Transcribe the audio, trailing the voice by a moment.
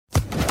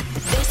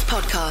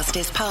podcast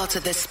is part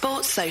of the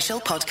Sports Social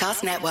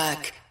Podcast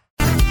Network.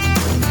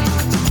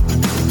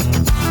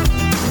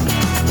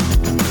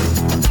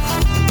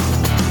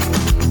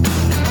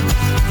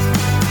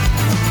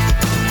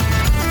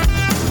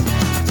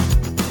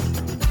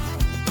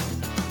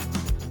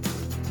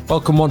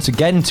 Welcome once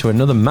again to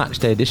another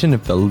matchday edition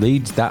of the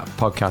Leeds That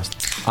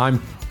podcast.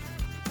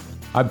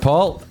 I'm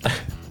Paul,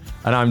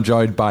 and I'm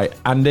joined by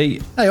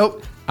Andy. Hey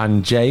up.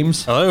 And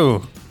James.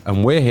 Hello.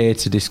 And we're here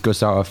to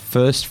discuss our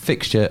first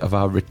fixture of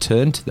our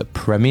return to the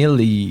Premier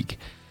League.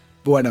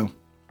 Bueno.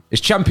 It's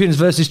champions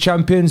versus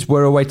champions.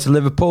 We're away to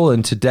Liverpool,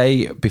 and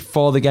today,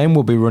 before the game,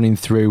 we'll be running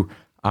through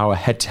our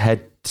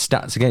head-to-head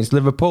stats against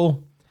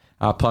Liverpool,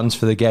 our plans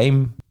for the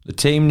game, the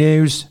team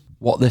news,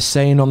 what they're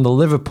saying on the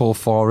Liverpool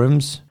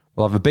forums.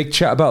 We'll have a big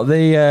chat about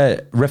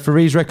the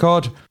referee's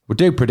record. We'll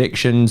do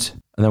predictions,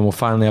 and then we'll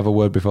finally have a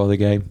word before the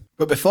game.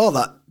 But before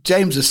that,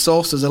 James has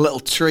sourced us a little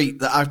treat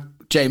that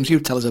James, you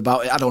tell us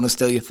about it. I don't want to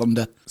steal your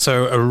thunder.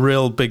 So a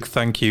real big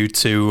thank you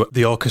to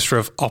the Orchestra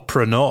of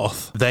Opera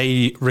North.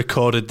 They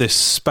recorded this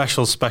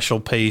special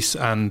piece,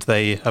 and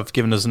they have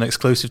given us an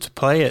exclusive to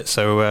play it.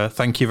 So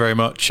thank you very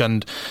much.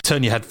 And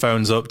turn your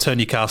headphones up, turn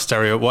your car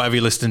stereo up, whatever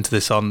you're listening to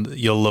this on,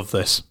 you'll love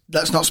this.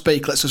 Let's not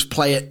speak, let's just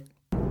play it.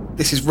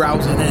 This is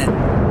rousing, isn't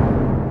it?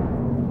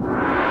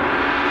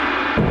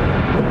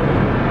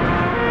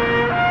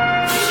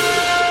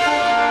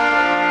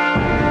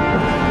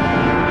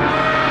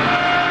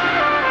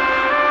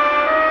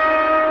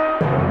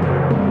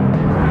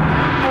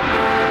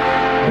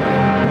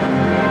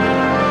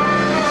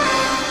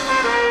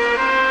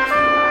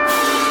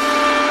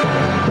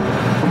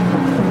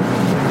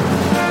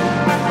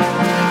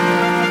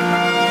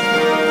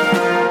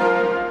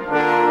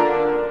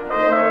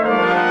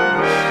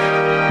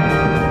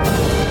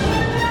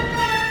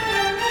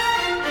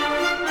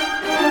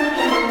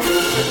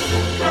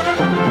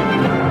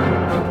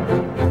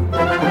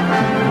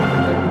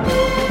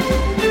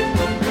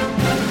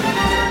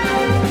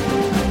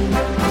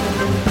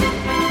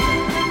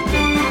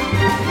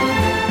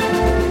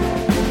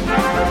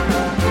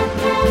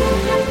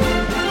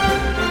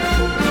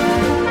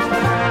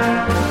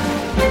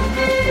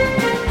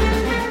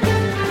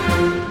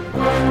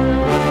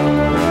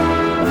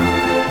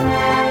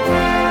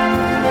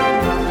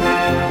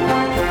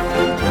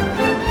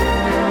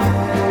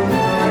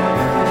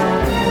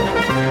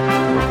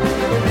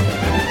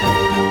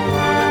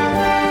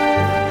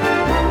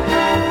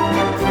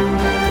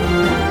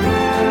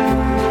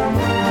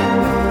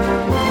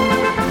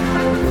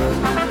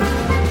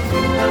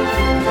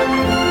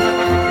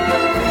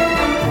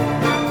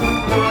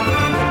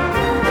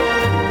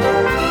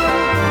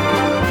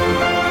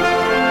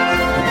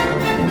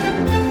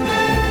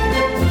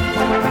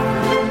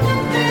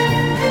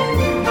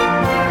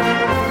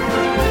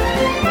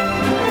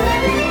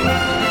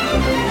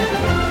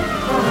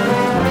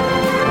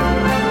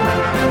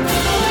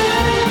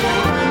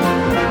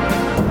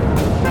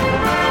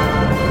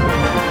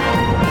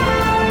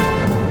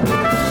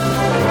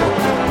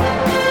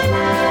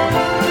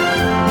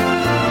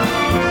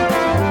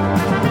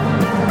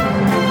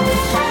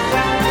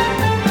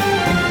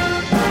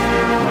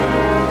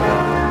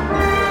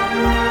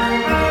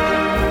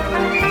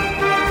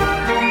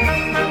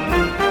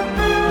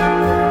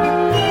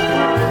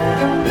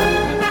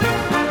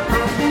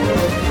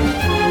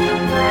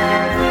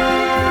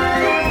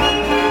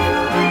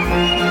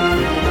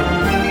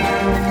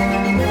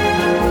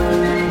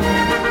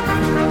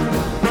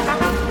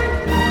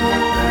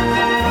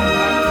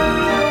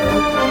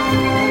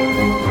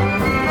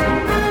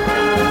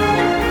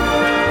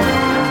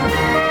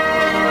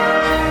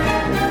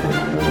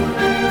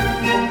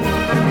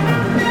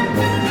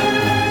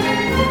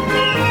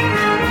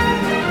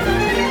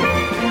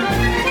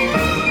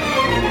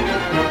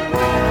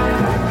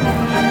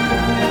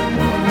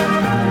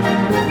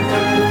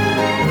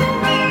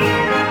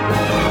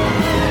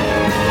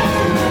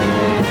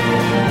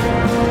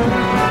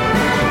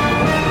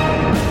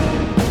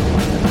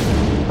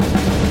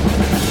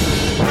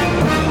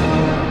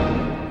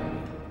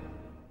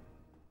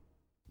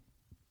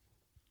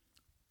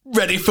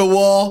 Ready for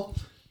war.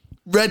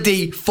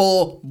 Ready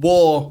for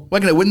war.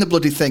 We're going to win the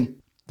bloody thing.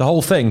 The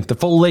whole thing, the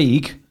full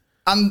league.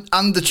 And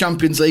the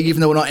Champions League,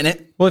 even though we're not in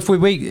it. Well, if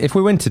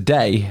we win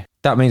today,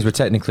 that means we're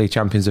technically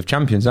champions of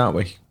champions, aren't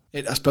we?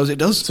 I suppose it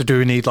does. So do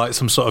we need like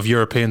some sort of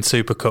European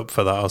Super Cup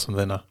for that or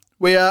something? Or?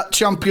 We are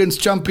champions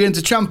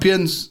of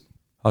champions.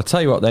 I'll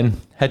tell you what then,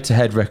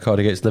 head-to-head record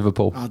against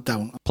Liverpool. Oh,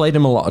 don't. Played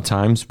them a lot of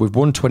times. We've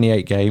won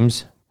 28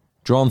 games,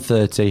 drawn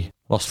 30,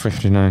 lost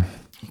 59.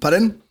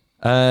 Pardon?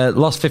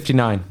 Lost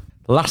 59.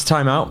 Last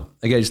time out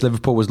against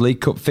Liverpool was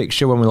League Cup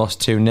fixture when we lost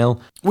 2-0.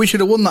 We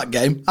should have won that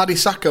game. Adi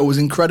Sacco was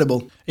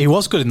incredible. He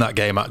was good in that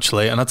game,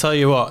 actually. And I tell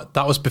you what,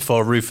 that was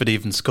before Roof had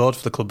even scored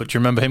for the club. But do you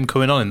remember him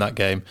coming on in that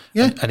game?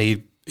 Yeah. And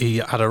he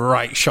had a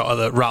right shot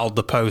that rattled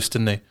the post,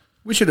 didn't he?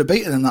 We should have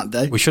beaten him that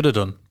day. We should have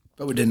done.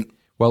 But we didn't.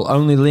 Well,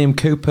 only Liam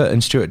Cooper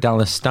and Stuart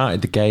Dallas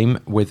started the game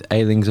with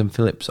Aylings and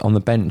Phillips on the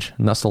bench.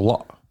 And that's a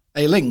lot.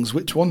 Aylings?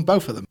 Which one?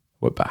 Both of them?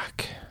 We're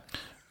back.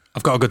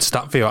 I've got a good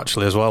stat for you,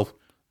 actually, as well.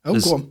 Oh,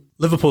 go on.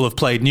 Liverpool have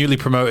played newly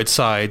promoted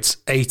sides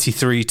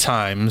 83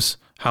 times.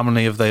 How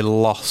many have they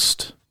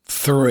lost?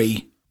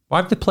 3. Why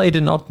have they played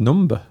an odd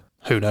number?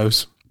 Who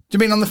knows? Do you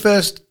mean on the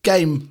first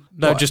game?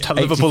 No, What, just how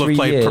Liverpool have 83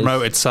 played years?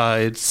 promoted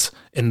sides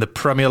in the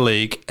Premier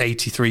League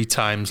 83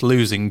 times,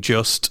 losing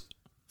just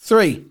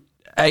 3.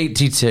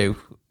 82.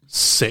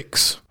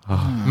 6.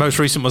 Most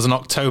recent was on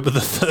October the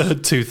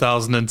 3rd,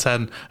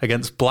 2010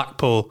 against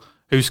Blackpool.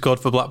 Who scored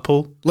for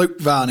Blackpool? Luke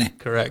Varney.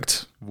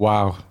 Correct.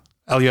 Wow.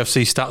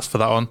 LUFC stats for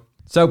that one.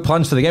 So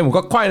plans for the game. We've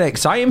got quite an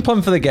exciting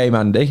plan for the game,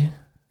 Andy.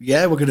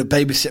 Yeah, we're going to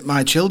babysit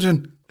my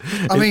children.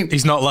 I mean,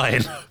 He's not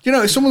lying. you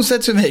know, if someone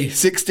said to me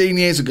 16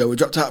 years ago, we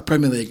dropped out of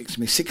Premier League, it's going to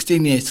be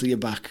 16 years till you're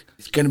back.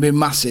 It's going to be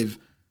massive.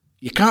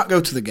 You can't go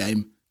to the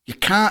game. You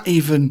can't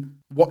even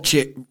watch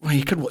it. Well,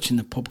 you could watch in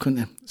the pub, couldn't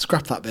you?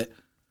 Scrap that bit.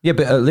 Yeah,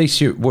 but at least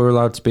we're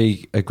allowed to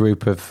be a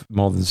group of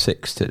more than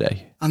 6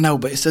 today. I know,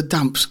 but it's a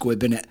damp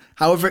squib, innit?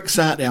 However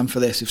excited I am for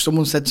this, if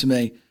someone said to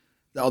me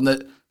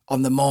that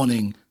on the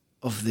morning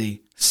of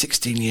the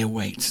 16-year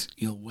wait,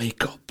 you'll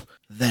wake up,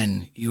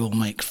 then you'll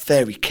make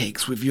fairy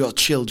cakes with your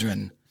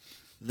children,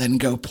 then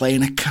go play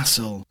in a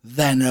castle,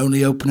 then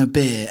only open a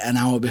beer an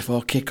hour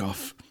before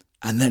kickoff,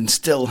 and then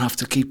still have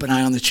to keep an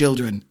eye on the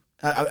children.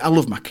 I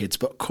love my kids,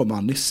 but come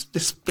on, this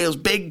feels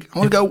big. I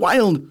want to go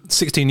wild.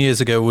 16 years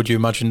ago, would you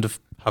imagine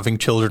having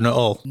children at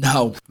all?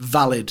 No,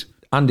 valid.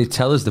 Andy,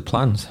 tell us the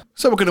plans.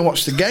 So we're going to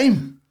watch the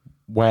game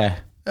Where?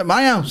 at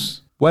my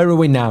house. Where are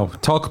we now?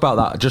 Talk about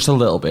that just a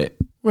little bit.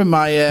 We're in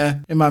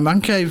my man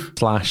cave.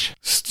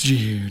 /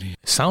 Studio.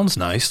 Sounds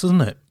nice,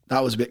 doesn't it?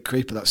 That was a bit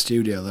creepy, that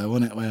studio, though,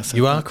 wasn't it? Where I said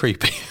You that? are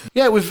creepy.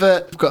 Yeah, we've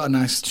got a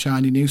nice,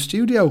 shiny new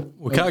studio.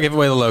 We can't give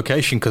away the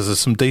location because there's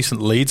some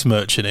decent Leeds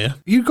merch in here.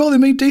 You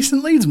calling me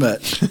decent Leeds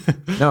merch?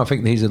 No, I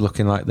think these are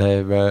looking like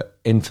they're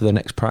in for the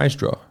next prize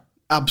draw.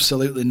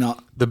 Absolutely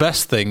not. The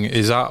best thing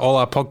is all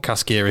our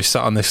podcast gear is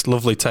sat on this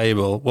lovely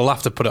table. We'll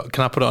have to put it.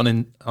 Can I put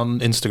it on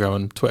Instagram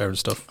and Twitter and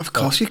stuff? Of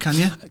course you can,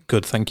 yeah.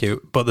 Good, thank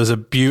you. But there's a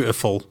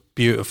beautiful,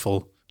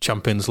 beautiful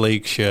Champions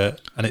League shirt,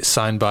 and it's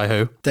signed by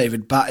who?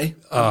 David Batty.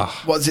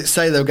 What does it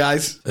say, though,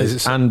 guys? Is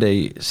it-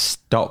 Andy,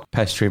 stop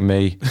pestering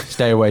me.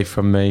 Stay away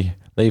from me.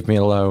 Leave me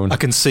alone. I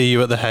can see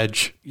you at the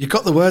hedge. You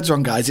got the words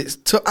wrong, guys. It's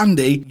to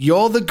Andy,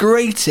 you're the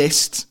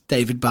greatest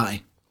David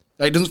Batty.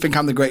 He doesn't think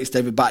I'm the greatest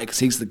David Batty because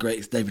he's the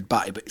greatest David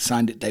Batty, but he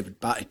signed it David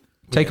Batty.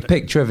 Take a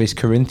picture of his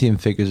Corinthian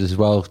figures as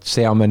well.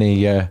 See how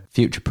many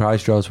future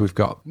prize draws we've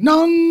got.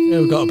 None. Yeah,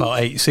 we've got about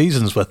 8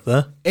 seasons worth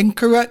there.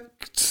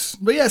 Incorrect.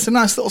 But yeah, it's a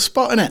nice little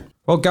spot, isn't it?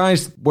 Well,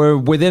 guys, we're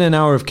within an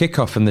hour of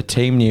kickoff and the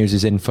team news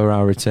is in for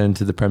our return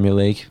to the Premier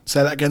League.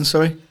 Say that again,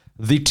 sorry.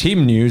 The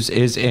team news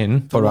is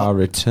in for our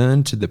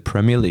return to the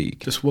Premier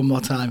League. Just one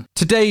more time.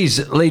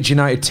 Today's Leeds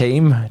United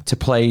team to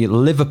play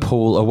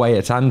Liverpool away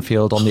at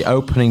Anfield on the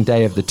opening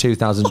day of the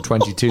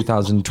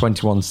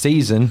 2020-2021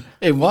 season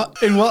In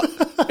what? In what?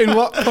 In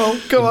what, Paul?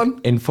 Go on.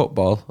 in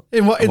football.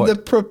 In what? In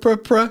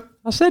the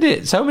I said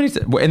it so many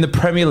times. We're in the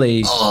Premier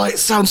League. Oh, it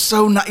sounds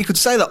so nice. You could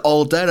say that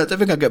all day. I don't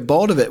think I'd get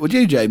bored of it. Would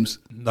you, James?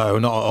 No,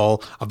 not at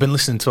all. I've been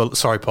listening to...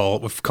 Sorry, Paul,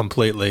 we've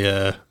completely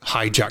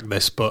hijacked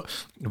this, but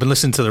I've been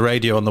listening to the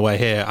radio on the way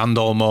here and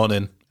all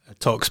morning,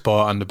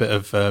 TalkSport and a bit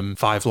of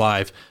 5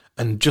 Live,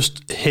 and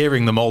just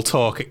hearing them all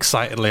talk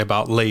excitedly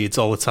about Leeds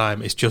all the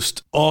time is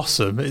just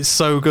awesome. It's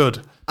so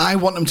good. I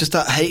want them to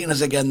start hating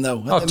us again,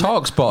 though. Oh,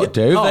 TalkSport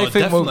do. Oh, They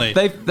think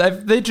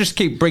definitely. they just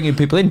keep bringing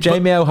people in.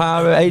 Jamie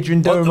O'Hara,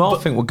 Adrian Durham, all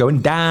think we're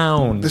going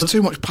down. There's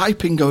too much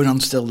piping going on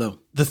still, though.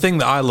 The thing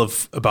that I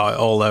love about it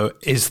all, though,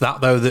 is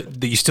that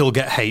you still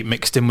get hate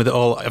mixed in with it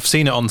all. I've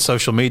seen it on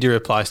social media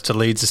replies to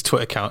Leeds'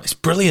 Twitter account. It's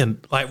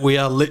brilliant. Like, we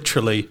are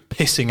literally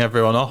pissing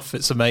everyone off.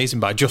 It's amazing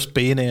by just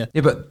being here.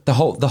 Yeah, but the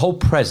whole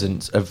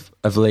presence of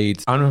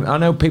Leeds. I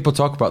know people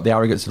talk about the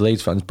arrogance of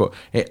Leeds fans, but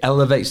it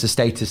elevates the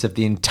status of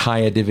the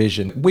entire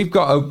division. We've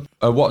got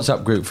a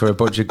WhatsApp group for a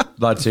bunch of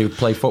lads who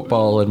play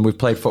football, and we've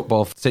played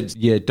football since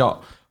year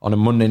dot on a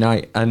Monday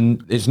night,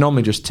 and it's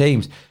normally just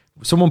teams.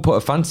 Someone put a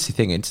fantasy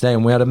thing in today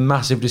and we had a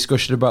massive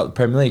discussion about the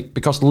Premier League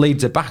because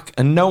Leeds are back,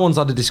 and no one's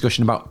had a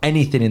discussion about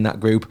anything in that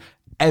group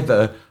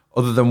ever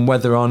other than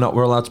whether or not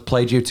we're allowed to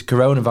play due to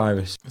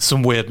coronavirus.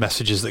 Some weird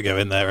messages that go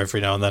in there every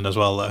now and then as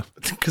well, though.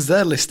 Because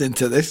they're listening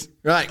to this.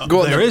 Right,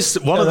 go on. There then. is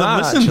one of them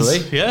listens.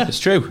 Actually, Yeah. it's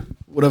true.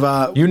 One of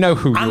our... You know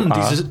who And you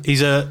are.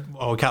 he's a...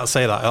 Oh, we can't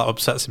say that. That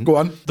upsets him. Go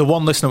on. The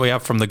one listener we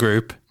have from the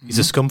group, he's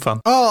a Scum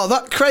fan. Oh,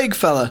 that Craig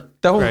fella.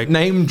 Don't Craig.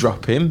 name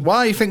drop him.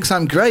 Why? He thinks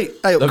I'm great.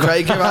 Hey up,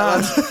 Craig. You right,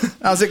 lads?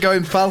 How's it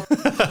going, pal?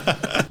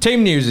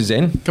 Team news is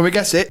in. Can we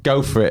guess it?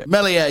 Go for it.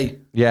 Melier,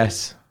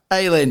 Yes.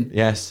 Aylin,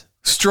 Yes.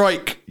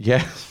 Strike,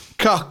 Yes.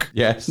 Cock.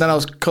 Yes. Then I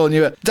was calling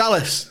you it.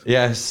 Dallas,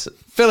 Yes.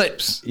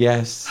 Phillips,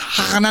 Yes.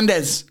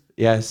 Hernandez,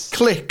 Yes.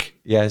 Click,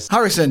 Yes.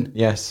 Harrison,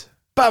 Yes.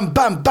 Bam,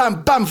 Bam,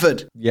 Bam,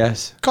 Bamford,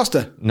 Yes.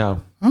 Costa.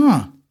 No.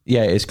 Ah.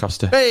 Yeah, it is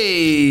Costa.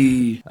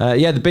 Hey.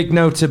 Yeah, the big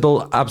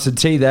notable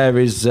absentee there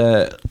is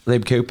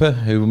Liam Cooper,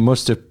 who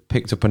must have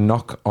picked up a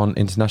knock on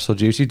international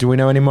duty. Do we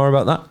know any more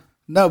about that?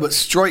 No, but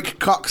Strike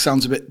Cock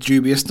sounds a bit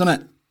dubious,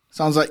 doesn't it?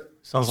 Sounds like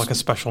Sounds like a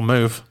special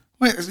move.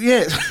 Wait,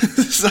 yeah,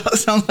 that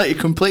sounds like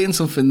you're completing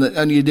something that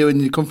only you do in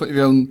the comfort of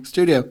your own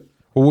studio.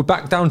 Well, we're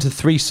back down to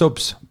 3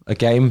 subs a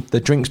game.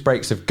 The drinks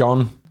breaks have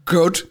gone.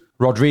 Good.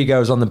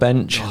 Rodrigo's on the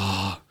bench.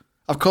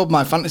 I've called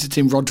my fantasy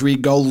team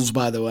Rodriguez,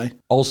 by the way.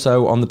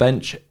 Also on the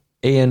bench,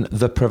 Ian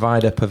the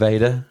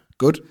Pervader,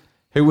 Good.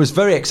 who was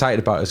very excited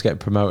about us getting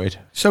promoted.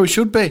 So he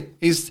should be.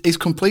 He's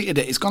completed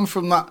it. He's gone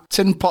from that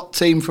tin pot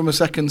team from a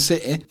second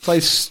City,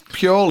 plays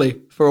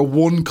purely for a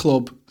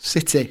one-club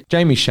City.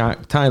 Jamie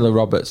Shack, Tyler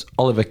Roberts,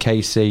 Oliver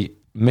Casey,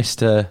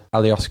 Mr.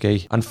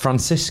 Alioski, and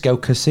Francisco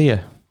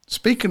Casilla.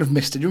 Speaking of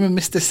Mr., do you remember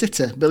Mr.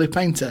 Sitter, Billy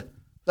Painter?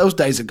 Those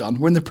days are gone.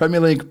 We're in the Premier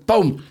League.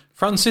 Boom!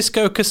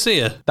 Francisco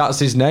Casilla. That's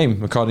his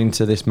name, according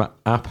to this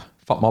app,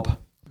 FOTMob.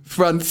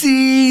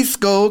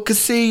 Francisco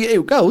Casilla.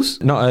 Who goes?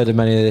 Not heard of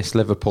many of this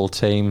Liverpool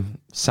team.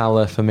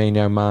 Salah,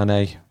 Firmino,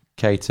 Mane,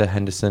 Keita,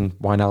 Henderson,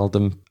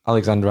 Wijnaldum,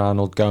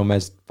 Alexander-Arnold,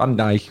 Gomez, Van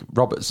Dijk,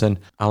 Robertson,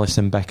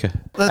 Alisson, Becker.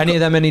 Any of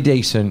them any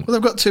decent? Well,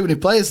 they've got too many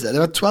players there.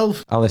 They've had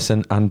 12.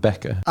 Alisson and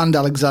Becker. And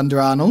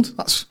Alexander-Arnold.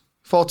 That's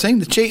 14.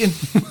 They're cheating.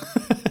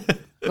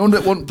 No wonder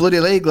it won bloody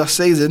league last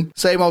season.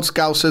 Same old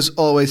Scousers,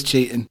 always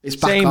cheating. It's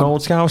back Same on.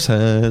 old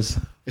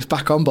Scousers. It's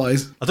back on,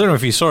 boys. I don't know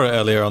if you saw it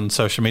earlier on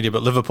social media,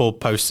 but Liverpool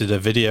posted a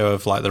video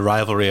of like the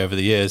rivalry over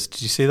the years.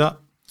 Did you see that?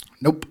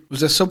 Nope. Was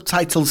there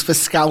subtitles for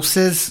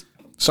Scousers?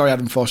 Sorry,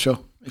 Adam Forshaw,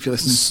 if you're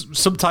listening.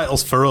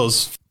 Subtitles for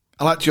us.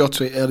 I liked your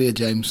tweet earlier,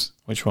 James.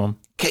 Which one?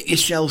 Get your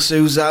shell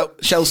suits out.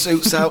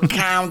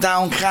 Calm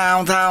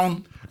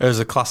down. It was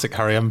a classic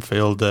Harry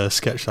Enfield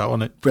sketch, that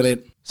wasn't it?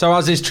 Brilliant. So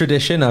as is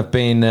tradition, I've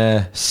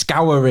been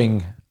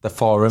scouring the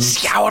forums.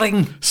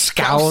 Scouring.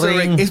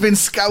 Scousering. He's been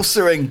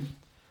scousering.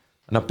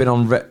 And I've been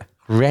on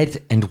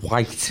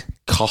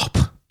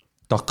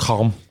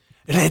redandwhitecop.com.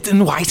 Red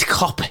and white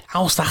cop.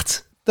 How's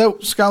that? Though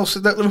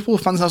Liverpool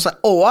fans are like,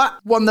 oh what?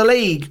 Won the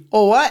league.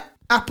 Oh what?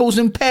 Apples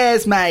and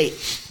pears, mate.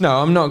 No,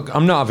 I'm not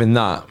having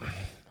that.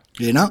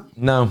 You're not?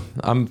 No,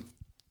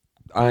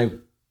 I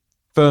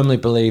firmly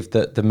believe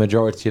that the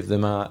majority of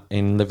them are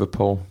in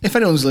Liverpool. If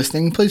anyone's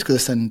listening, please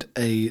could send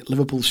a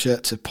Liverpool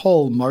shirt to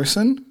Paul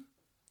Morrison.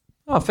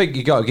 I think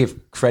you got to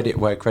give credit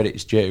where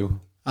credit's due.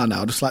 I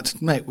know, I just like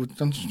to, mate,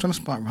 I'm just trying to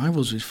spark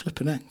rivals with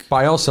flipping heck. But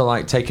I also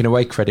like taking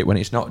away credit when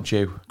it's not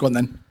due. Go on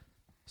then.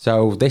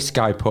 So this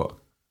guy put,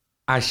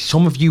 as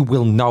some of you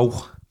will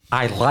know,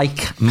 I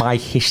like my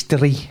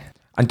history.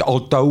 And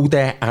although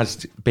there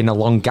has been a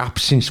long gap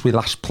since we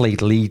last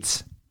played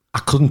Leeds, I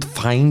couldn't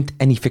find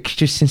any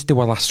fixtures since they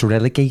were last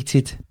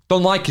relegated.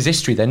 Don't like his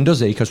history then, does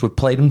he? Because we've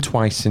played him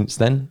twice since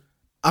then.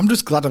 I'm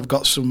just glad I've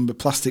got some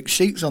plastic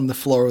sheets on the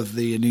floor of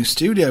the new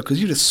studio because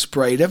you just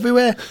sprayed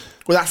everywhere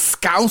with that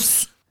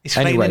scouse. It's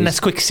raining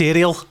Nesquik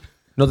cereal.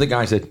 Another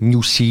guy said,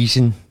 new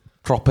season,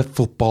 proper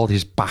football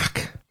is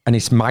back. And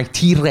it's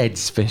mighty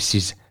Reds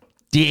versus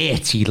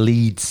dirty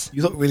Leeds.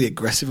 You look really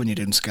aggressive when you're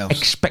doing scouse.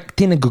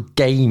 Expecting a good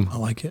game. I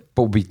like it.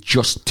 But we're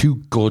just too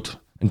good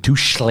and too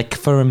slick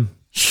for him.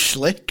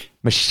 Schlick?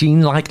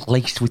 Machine-like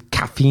laced with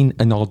caffeine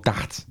and all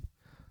that.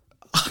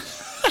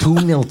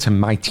 2-0 to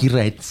mighty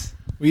Reds.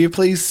 Will you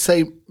please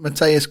say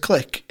Mateus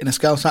Click in a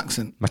Scouse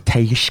accent?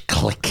 Mateus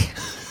Click.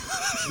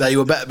 There, you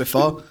were better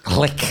before.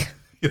 Click.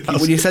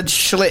 When you said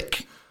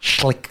schlick.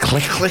 Schlick,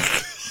 click. Click.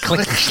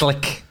 Click,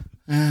 schlick.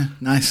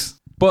 Nice.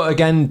 But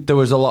again, there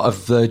was a lot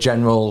of the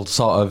general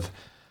sort of,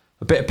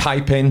 a bit of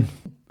piping,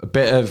 a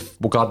bit of,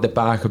 we'll guard their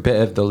back, a bit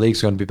of the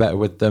league's going to be better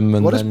with them.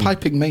 And what does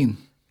piping mean?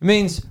 It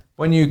means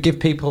when you give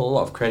people a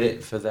lot of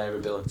credit for their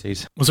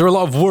abilities. Was there a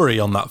lot of worry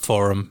on that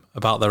forum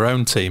about their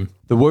own team?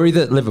 The worry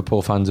that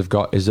Liverpool fans have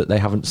got is that they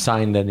haven't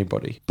signed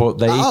anybody, but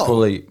they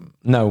equally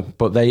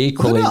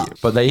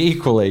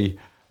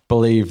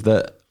believe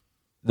that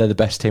they're the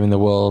best team in the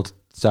world.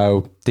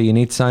 So, do you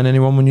need to sign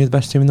anyone when you're the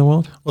best team in the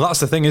world? Well,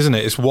 that's the thing, isn't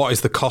it? It's what is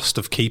the cost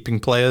of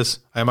keeping players?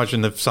 I imagine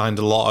they've signed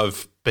a lot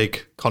of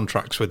big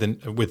contracts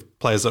with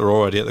players that are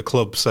already at the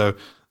club. So,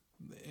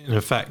 in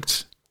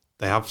effect,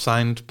 they have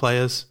signed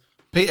players.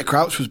 Peter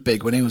Crouch was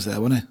big when he was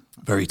there, wasn't he?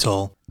 Very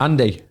tall.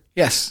 Andy.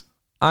 Yes.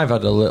 I've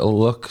had a little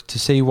look to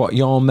see what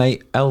your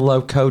mate El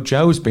Loco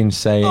Joe's been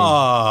saying.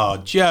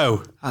 Oh,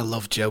 Joe. I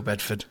love Joe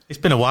Bedford. It's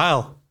been a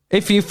while.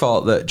 If you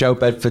thought that Joe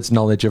Bedford's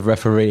knowledge of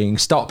refereeing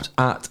stopped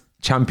at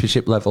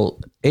championship level,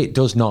 it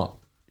does not.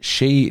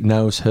 She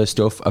knows her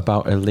stuff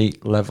about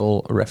elite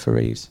level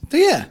referees. Do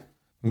you?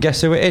 And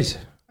guess who it is?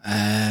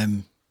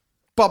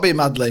 Bobby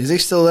Madley. Is he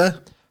still there?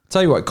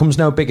 Tell you what, it comes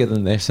no bigger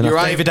than this. And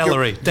David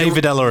Ellery.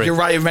 David Ellery.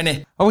 Uriah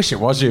Rennie. I wish it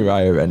was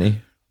Uriah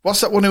Rennie. What's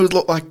that one who would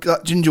look like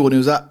that ginger one who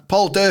was that?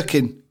 Paul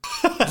Durkin.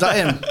 Is that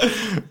him?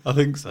 I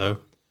think so.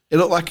 He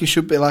looked like he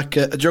should be like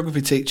a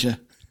geography teacher.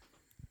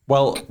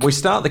 Well, we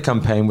start the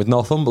campaign with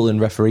Northumberland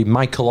referee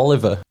Michael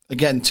Oliver.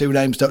 Again, 2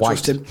 names. Don't White.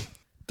 trust him.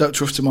 Don't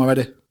trust him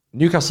already.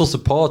 Newcastle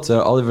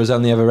supporter, Oliver's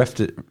only ever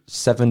refed it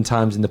 7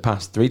 times in the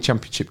past, 3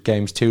 championship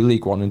games, 2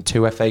 League One and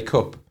 2 FA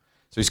Cup.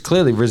 So he's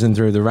clearly risen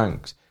through the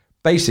ranks.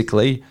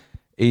 Basically,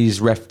 he's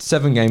refed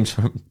 7 games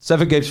for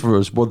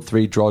us, won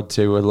 3, drawn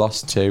 2, and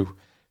lost 2.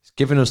 He's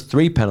given us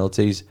 3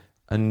 penalties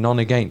and none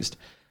against.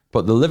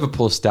 But the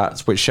Liverpool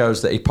stats, which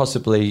shows that he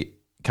possibly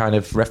kind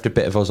of refed a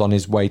bit of us on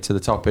his way to the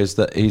top is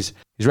that he's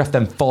refed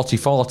them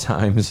 44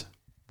 times.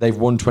 They've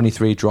won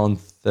 23, drawn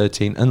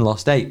 13 and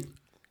lost 8.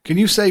 Can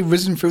you say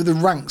risen through the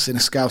ranks in a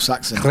Scouse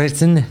accent?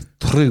 Risen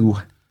through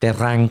the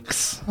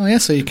ranks. Oh, yeah,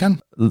 so you can.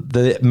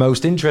 The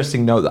most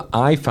interesting note that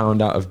I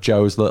found out of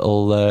Joe's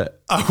little...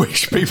 I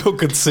wish people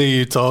could see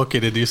you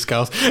talking in your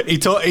Scouse. He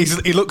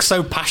looks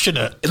so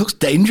passionate. It looks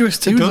dangerous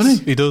too, doesn't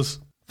he? He does.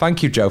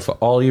 Thank you, Joe, for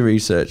all your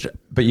research.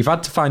 But you've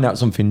had to find out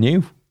something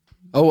new.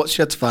 Oh, what's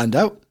you had to find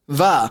out?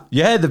 VAR.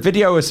 Yeah, the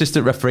video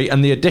assistant referee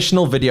and the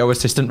additional video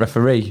assistant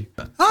referee.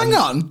 Hang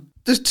on.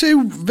 There's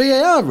 2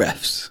 VAR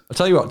refs. I'll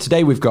tell you what,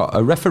 today we've got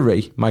a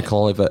referee, Michael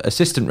Oliver,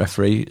 assistant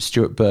referee,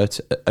 Stuart Burt,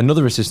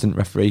 another assistant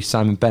referee,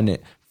 Simon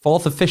Bennett,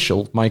 4th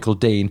official, Michael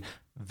Dean,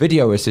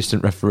 video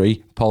assistant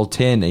referee, Paul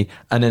Tierney,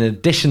 and an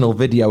additional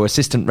video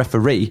assistant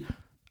referee,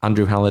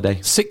 Andrew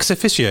Halliday. 6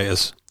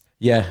 officiators.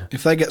 Yeah.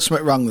 If they get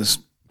something wrong, there's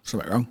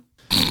something wrong.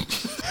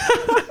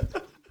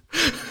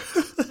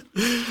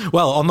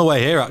 Well, on the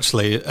way here,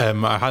 actually,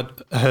 I had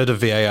heard a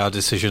VAR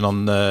decision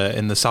in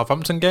the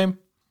Southampton game,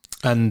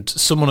 and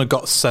someone had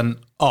got sent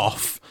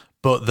off,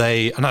 but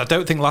and I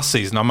don't think last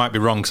season, I might be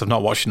wrong because I've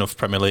not watched enough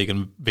Premier League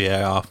and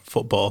VAR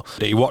football.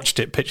 He watched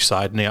it pitch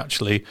side and he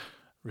actually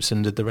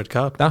rescinded the red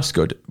card. That's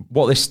good.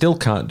 What they still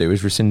can't do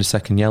is rescind a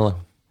second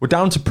yellow. We're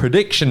down to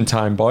prediction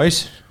time,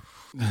 boys.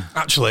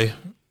 Actually,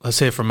 let's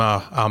hear from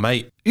our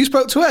mate. You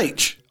spoke to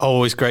H?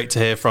 Always great to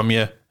hear from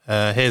you.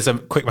 Here's a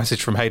quick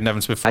message from Hayden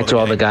Evans before Thanks to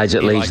all the guys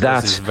at Leeds.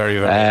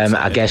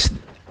 I guess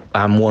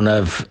I'm one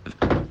of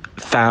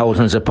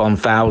thousands upon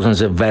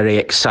thousands of very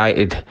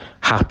excited,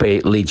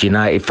 happy Leeds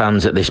United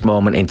fans at this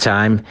moment in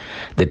time.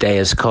 The day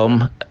has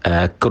come.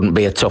 Couldn't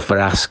be a tougher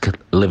ask,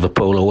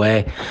 Liverpool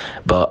away,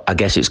 but I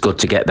guess it's good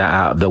to get that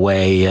out of the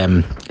way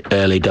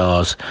early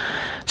doors.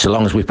 So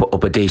long as we put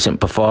up a decent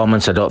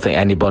performance, I don't think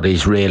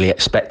anybody's really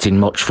expecting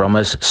much from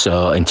us.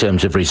 So in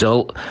terms of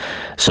result,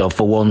 so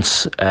for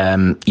once,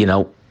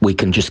 we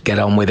can just get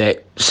on with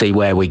it, see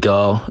where we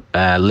go,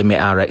 limit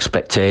our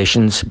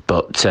expectations.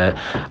 But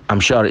I'm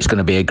sure it's going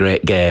to be a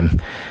great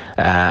game.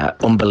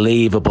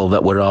 Unbelievable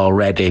that we're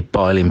already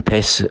boiling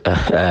piss.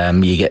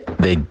 You get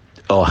the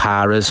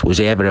O'Hara's. Was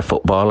he ever a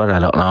footballer? I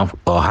don't know.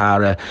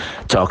 O'Hara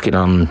talking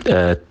on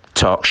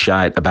talk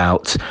shite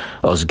about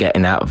us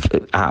getting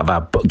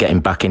getting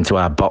back into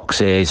our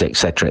boxes,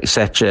 etc.,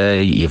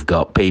 etc. You've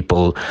got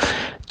people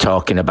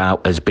talking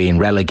about us being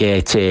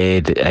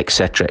relegated,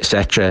 etc.,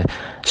 etc.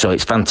 So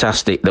it's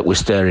fantastic that we're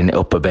stirring it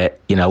up a bit.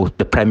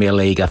 The Premier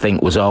League, I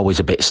think, was always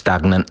a bit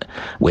stagnant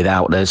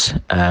without us.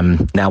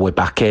 Now we're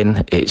back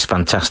in. It's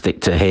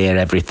fantastic to hear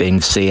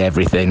everything, see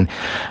everything.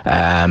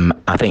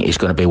 I think it's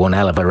going to be one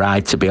hell of a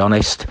ride, to be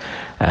honest.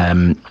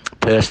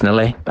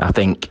 Personally, I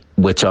think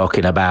we're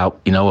talking about,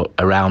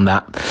 around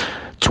that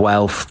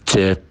 12th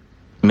to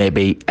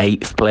maybe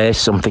 8th place,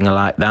 something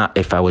like that,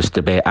 if I was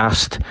to be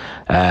asked.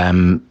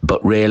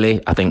 But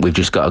really, I think we've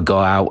just got to go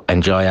out,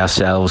 enjoy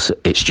ourselves.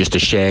 It's just a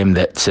shame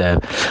that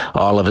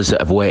all of us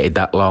that have waited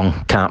that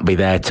long can't be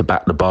there to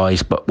back the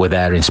boys, but we're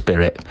there in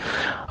spirit.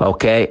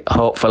 Okay,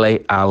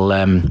 hopefully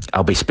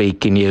I'll be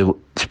speaking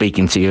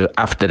to you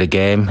after the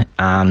game,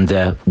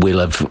 and we'll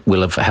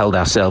have held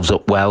ourselves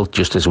up well,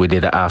 just as we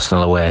did at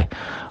Arsenal away.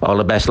 All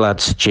the best,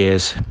 lads.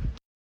 Cheers.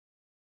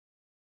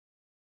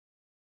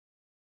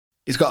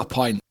 He's got a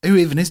point. Who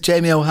even is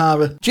Jamie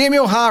O'Hara? Jamie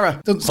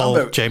O'Hara doesn't sound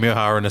very... Jamie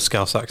O'Hara in a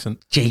Scouse accent.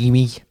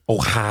 Jamie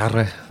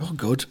O'Hara. Oh,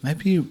 good.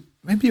 Maybe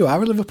you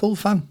are a Liverpool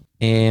fan.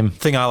 The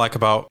thing I like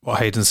about what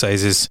Hayden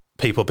says is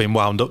people being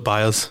wound up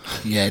by us.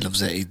 Yeah, he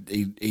loves it.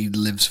 He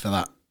lives for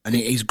that, and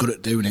he's good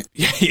at doing it.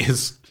 Yeah, he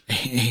is.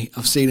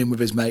 I've seen him with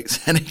his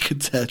mates, and he can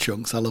tear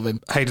chunks. I love him.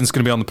 Hayden's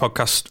going to be on the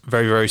podcast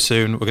very, very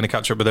soon. We're going to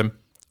catch up with him.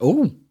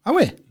 Oh, are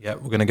we? Yeah,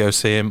 we're going to go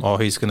see him, or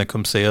he's going to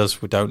come see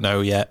us. We don't know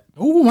yet.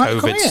 Oh, might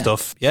COVID come here.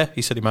 stuff. Yeah,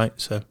 he said he might.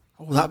 So.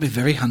 Oh, that'd be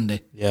very handy.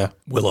 Yeah,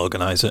 we'll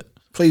organise it.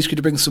 Please, could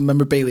you bring some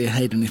memorabilia,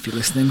 Hayden, if you're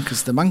listening,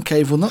 because the man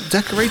cave will not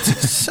decorate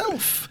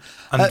itself.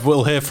 And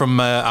we'll hear from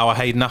our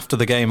Hayden after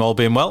the game, all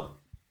being well.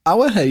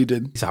 Our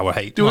Hayden? It's our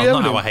Hayden.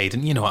 Well, not our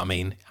Hayden, you know what I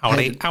mean. Our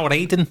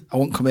Hayden. I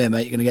won't come here,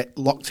 mate. You're going to get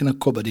locked in a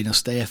cupboard and you'll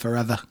stay here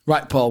forever.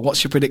 Right, Paul,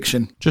 what's your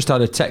prediction? Just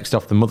had a text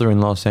off the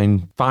mother-in-law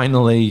saying,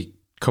 finally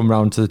come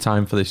round to the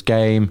time for this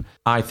game.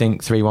 I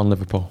think 3-1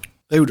 Liverpool.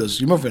 Who does?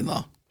 Your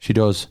mother-in-law? She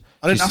does.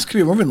 I didn't ask who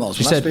your mother-in-law's.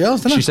 She said,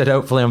 she said,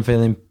 hopefully I'm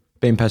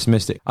being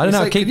pessimistic. I don't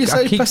know. Can you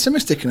say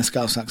pessimistic in a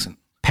Scouse accent?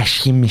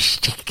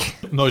 Pessimistic.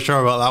 Not sure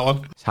about that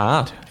one. It's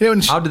hard.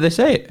 How did they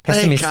say it?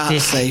 Pessimistic. They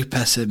can't say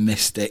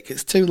pessimistic.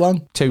 It's too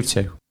long.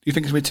 2-2. You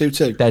think it's going to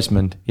be 2-2?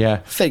 Desmond, yeah.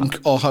 Think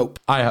or hope?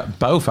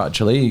 Both,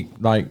 actually.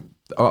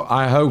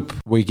 I hope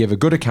we give a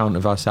good account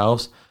of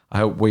ourselves. I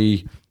hope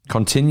we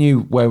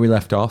continue where we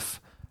left off.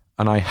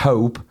 And I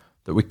hope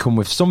that we come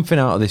with something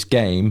out of this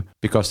game,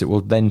 because it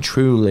will then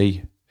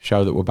truly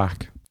show that we're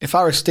back. If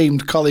our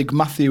esteemed colleague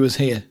Matthew was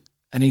here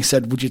and he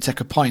said, would you take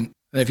a point?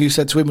 And if you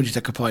said to him, would you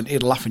take a point?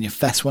 He'd laugh in your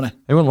face, wouldn't he?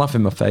 He wouldn't laugh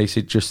in my face.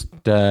 He'd just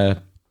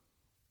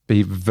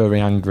be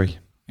very angry.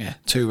 Yeah,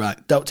 too right.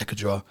 Don't take a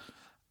draw.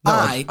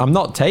 No, I'm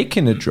not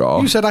taking a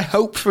draw. You said I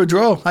hope for a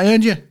draw. I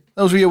heard you.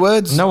 Those were your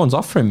words. No one's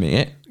offering me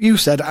it. You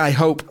said, I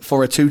hope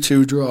for a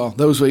 2-2 draw.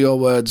 Those were your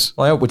words.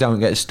 Well, I hope we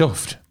don't get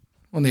stuffed.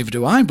 Well, neither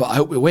do I, but I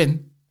hope we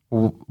win.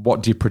 Well,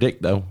 what do you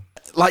predict, though?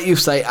 Like you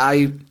say,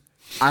 I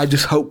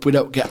just hope we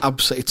don't get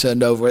absolutely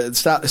turned over. At the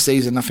start of the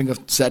season, I think I've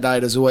said I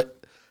had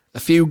a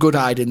few good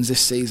hidings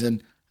this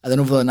season, and then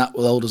other than that,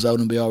 we'll hold our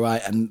own and be all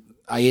right. And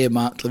I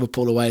earmarked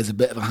Liverpool away as a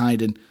bit of a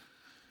hiding.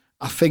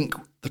 I think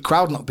the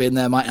crowd not being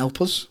there might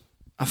help us.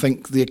 I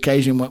think the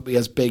occasion won't be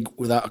as big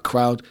without a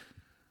crowd.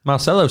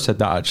 Marcelo said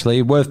that,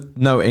 actually. Worth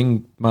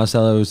noting,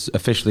 Marcelo's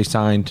officially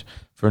signed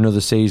for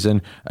another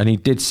season, and he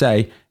did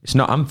say it's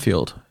not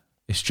Anfield,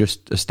 it's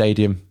just a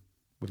stadium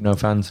with no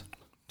fans.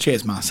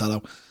 Cheers,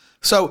 Marcelo.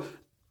 So,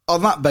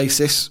 on that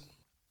basis,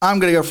 I'm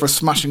going to go for a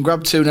smash and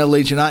grab 2-0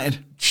 Leeds United.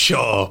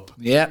 Shut up.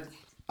 Yeah.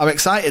 I'm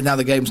excited now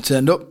the game's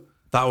turned up.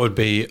 That would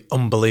be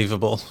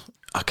unbelievable.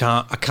 I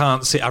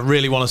can't see. I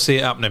really want to see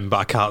it happening, but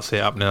I can't see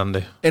it happening,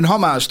 Andy. In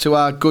homage to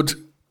our good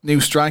new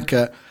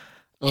striker,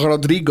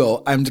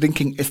 Rodrigo, I'm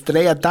drinking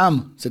Estrella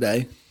Damm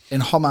today in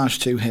homage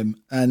to him.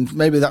 And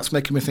maybe that's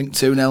making me think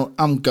 2-0.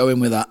 I'm going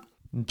with that.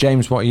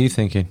 James, what are you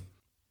thinking?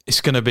 It's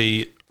going to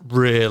be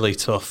really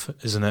tough,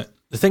 isn't it?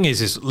 The thing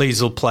is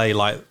Leeds will play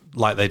like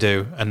they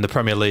do, and the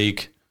Premier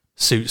League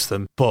suits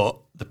them. But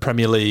the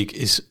Premier League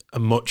is a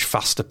much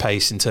faster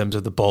pace in terms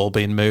of the ball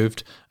being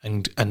moved,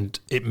 and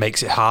it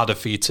makes it harder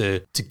for you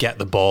to get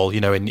the ball,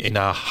 in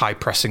a high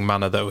pressing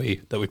manner that we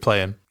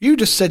play in. You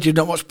just said you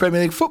don't watch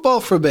Premier League football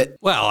for a bit.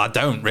 Well, I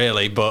don't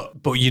really, but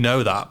you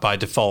know that by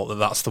default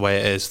that's the way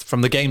it is.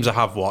 From the games I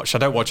have watched, I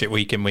don't watch it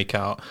week in, week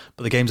out,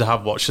 but the games I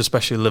have watched,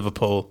 especially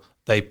Liverpool,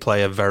 they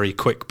play a very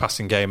quick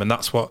passing game, and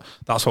that's what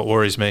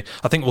worries me.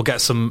 I think we'll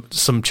get some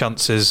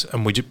chances,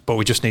 but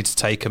we just need to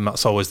take them.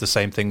 That's always the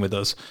same thing with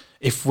us.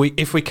 If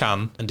we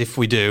can, and if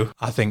we do,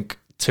 I think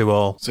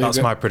 2-2. So that's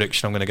my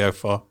prediction I'm going to go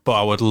for. But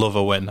I would love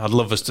a win. I'd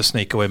love us to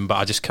sneak a win, but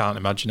I just can't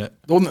imagine it.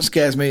 The one that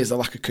scares me is the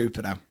lack of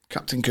Cooper now.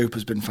 Captain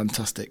Cooper's been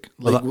fantastic.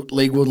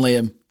 League One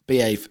Liam,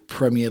 BA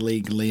Premier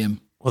League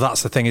Liam. Well,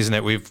 that's the thing, isn't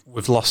it?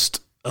 We've lost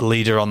a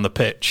leader on the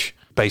pitch.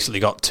 Basically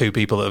got two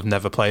people that have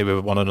never played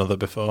with one another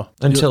before.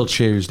 Until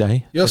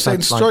Tuesday. You're saying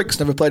Stroik's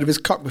never played with his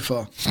cock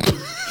before?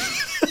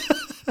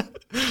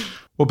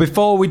 Well,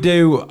 before we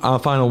do our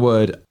final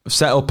word, I've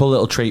set up a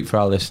little treat for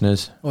our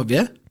listeners. Oh, have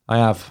you? I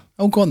have.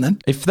 Oh, go on then.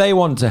 If they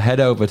want to head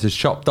over to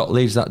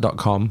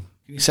shop.leadsthat.com.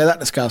 Can you say that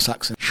in a Scouse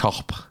accent?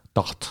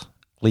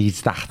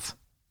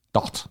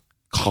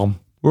 Shop.leadsthat.com.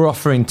 We're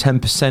offering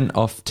 10%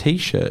 off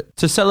t-shirt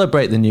to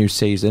celebrate the new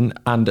season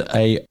and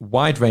a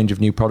wide range of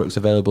new products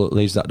available at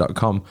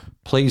leadsthat.com.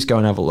 Please go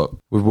and have a look.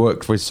 We've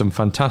worked with some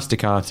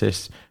fantastic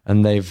artists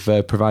and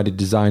they've provided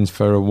designs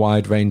for a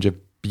wide range of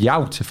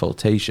beautiful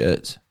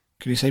t-shirts.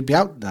 Can you say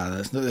beaut?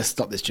 No, let's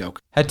stop this joke.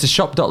 Head to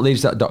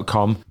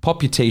shop.leadsthat.com,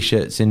 pop your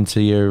t-shirts into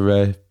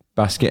your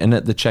basket, and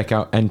at the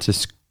checkout enter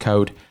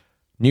code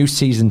New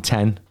Season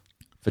 10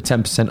 for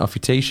 10% off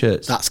your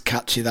t-shirts. That's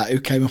catchy, that. Who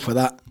came up with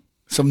that?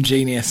 Some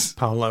genius.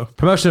 Paolo.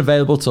 Promotion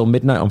available till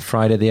midnight on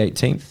Friday the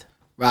 18th.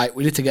 Right,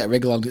 we need to get a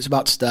wriggle on. It's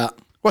about to start.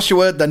 What's your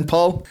word then,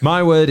 Paul?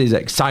 My word is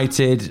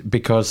excited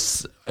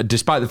because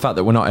despite the fact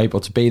that we're not able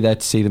to be there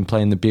to see them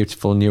play in the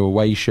beautiful new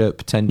away shirt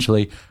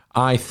potentially,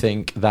 I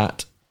think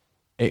that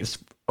it's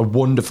a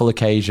wonderful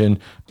occasion.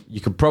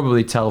 You could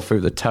probably tell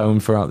through the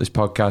tone throughout this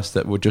podcast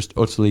that we're just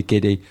utterly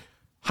giddy,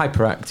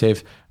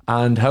 hyperactive,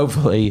 and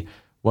hopefully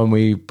when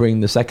we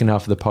bring the second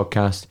half of the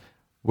podcast,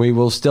 we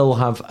will still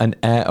have an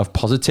air of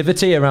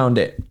positivity around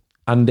it.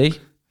 Andy?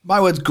 My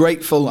word's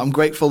grateful. I'm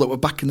grateful that we're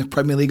back in the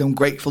Premier League. I'm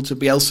grateful to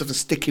Bielsa for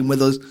sticking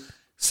with us,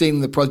 seeing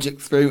the project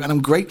through. And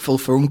I'm grateful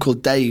for Uncle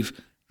Dave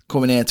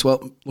coming here to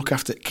help look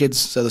after kids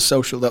so the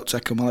social don't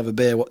check them. I'll have a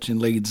beer watching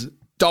Leeds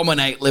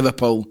dominate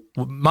Liverpool.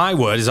 My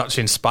word is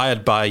actually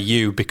inspired by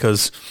you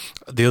because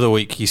the other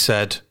week you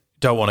said,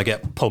 don't want to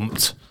get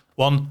pumped.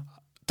 One,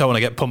 don't want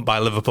to get pumped by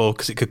Liverpool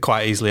because it could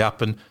quite easily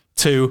happen.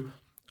 Two,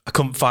 I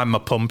couldn't find my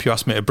pump. You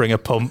asked me to bring a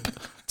pump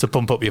to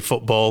pump up your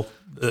football,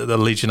 the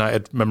Leeds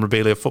United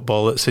memorabilia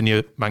football that's in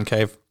your man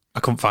cave. I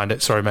couldn't find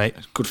it. Sorry, mate.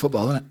 Good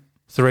football, isn't it?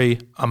 Three,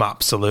 I'm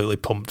absolutely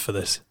pumped for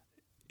this.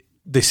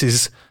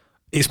 It's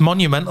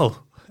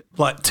monumental.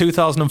 Like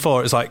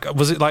 2004,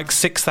 was it like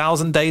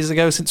 6,000 days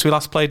ago since we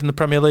last played in the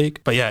Premier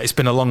League? But yeah, it's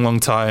been a long, long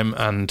time.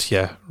 And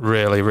yeah,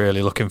 really,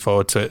 really looking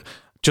forward to it.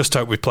 Just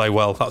hope we play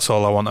well. That's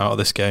all I want out of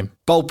this game.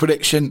 Bold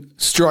prediction,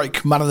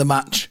 Strike, man of the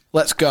match.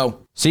 Let's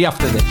go. See you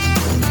after this.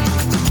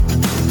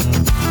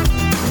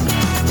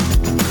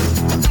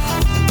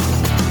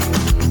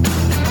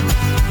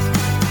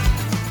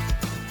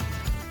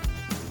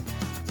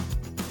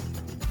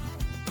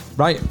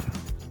 Right,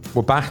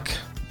 we're back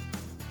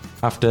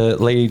after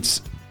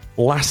Leeds'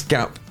 last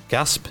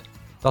gasp.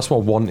 That's what I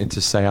wanted to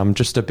say. I'm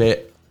just a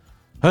bit...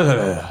 Who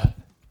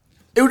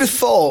would have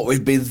thought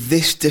we'd be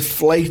this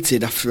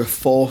deflated after a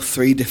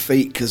 4-3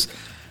 defeat? Because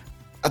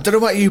I don't know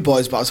about you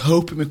boys, but I was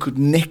hoping we could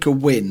nick a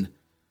win.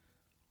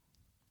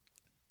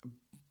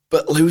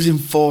 But losing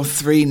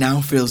 4-3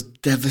 now feels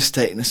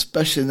devastating,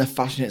 especially in the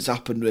fashion it's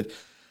happened with.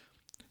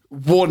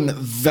 One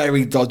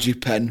very dodgy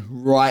pen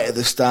right at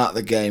the start of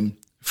the game.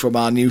 from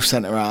our new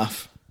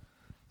centre-half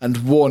and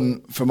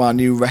one from our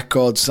new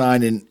record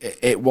signing,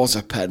 it was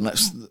a pen.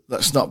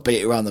 Let's not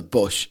beat around the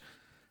bush.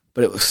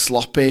 But it was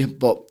sloppy.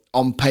 But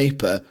on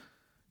paper,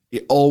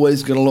 you're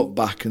always going to look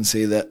back and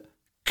see that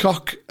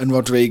Koch and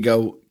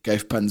Rodrigo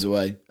gave pens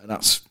away, and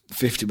that's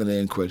 50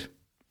 million quid.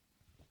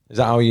 Is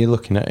that how you're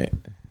looking at it?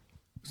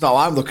 It's not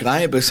how I'm looking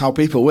at it, but it's how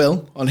people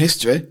will on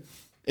history.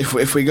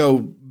 If we go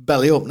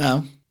belly up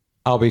now.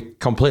 I'll be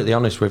completely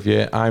honest with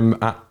you.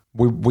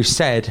 We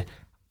said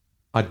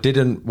I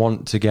didn't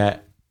want to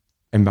get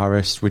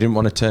embarrassed. We didn't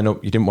want to turn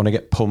up. You didn't want to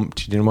get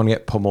pumped. You didn't want to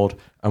get pummeled.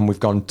 And we've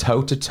gone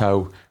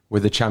toe-to-toe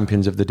with the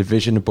champions of the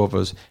division above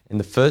us in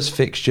the first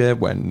fixture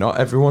when not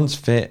everyone's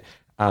fit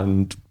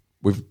and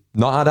we've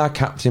not had our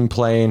captain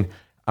playing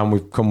and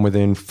we've come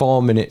within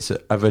 4 minutes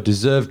of a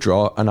deserved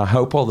draw. And I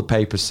hope all the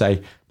papers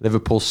say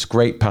Liverpool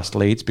scraped past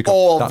Leeds.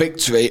 Because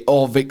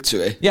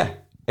victory. Yeah,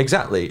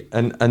 exactly.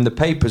 And the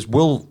papers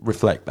will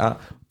reflect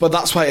that. But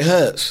that's why it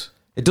hurts.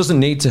 It doesn't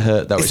need to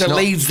hurt, though. It's a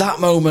Leeds that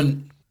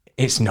moment.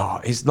 It's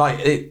not. It's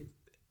like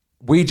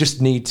we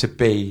just need to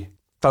be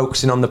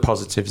focusing on the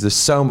positives. There's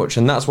so much,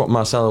 and that's what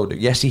Marcelo will do.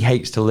 Yes, he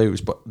hates to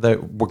lose, but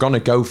we're going to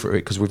go for it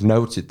because we've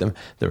noted them.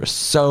 There are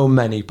so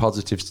many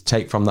positives to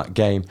take from that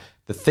game.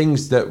 The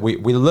things that we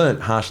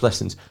learnt harsh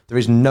lessons. There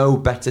is no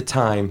better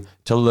time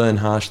to learn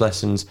harsh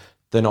lessons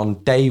than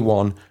on day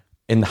one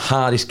in the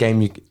hardest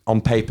game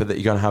on paper that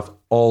you're going to have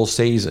all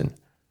season.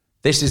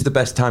 This is the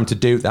best time to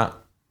do that.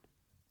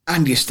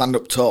 And you stand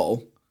up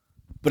tall,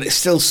 but it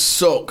still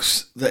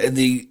sucks that in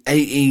the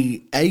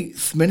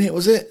 88th minute,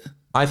 was it?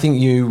 I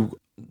think you,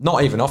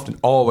 not even often,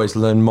 always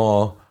learn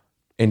more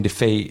in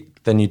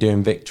defeat than you do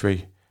in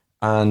victory.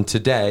 And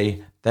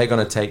today, they're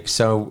going to take,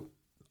 so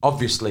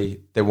obviously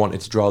they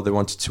wanted to draw, they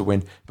wanted to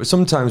win. But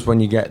sometimes when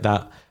you get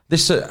that,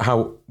 this is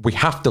how we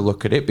have to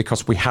look at it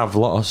because we have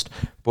lost.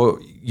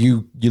 But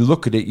you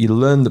look at it, you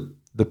learn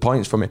the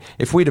points from it.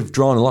 If we'd have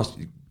drawn and lost,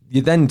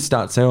 you then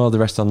start saying, the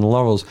rest on the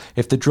laurels.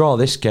 If they draw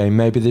this game,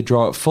 maybe they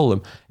draw at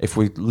Fulham. If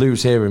we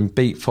lose here and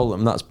beat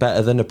Fulham, that's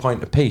better than a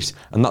point apiece.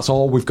 And that's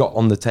all we've got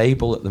on the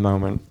table at the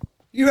moment.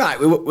 You're right.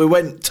 We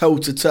went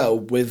toe-to-toe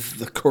with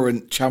the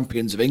current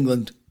champions of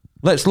England.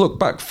 Let's look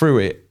back through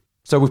it.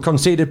 So we've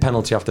conceded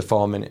penalty after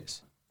 4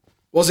 minutes.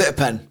 Was it a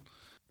pen?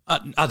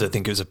 I don't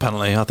think it was a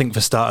penalty. I think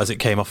for starters, it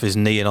came off his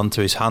knee and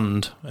onto his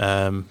hand.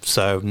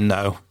 So,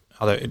 no.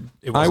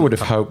 I would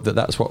have hoped that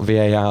that's what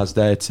VAR's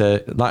there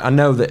to... I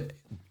know that...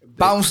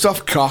 Bounced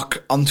off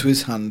Koch onto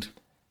his hand.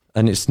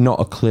 And it's not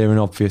a clear and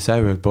obvious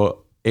error, but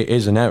it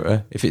is an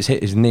error. If it's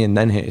hit his knee and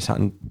then hit his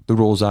hand, the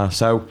rules are.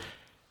 So,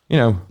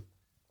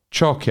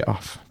 chalk it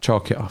off.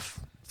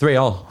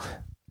 3-3.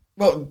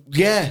 Well,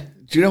 yeah.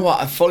 Do you know what?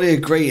 I fully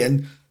agree.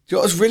 And do you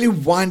know what's really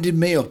winding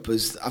me up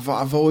is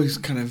I've always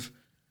kind of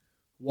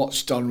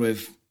watched on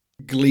with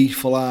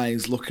gleeful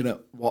eyes looking at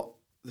what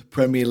the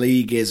Premier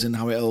League is and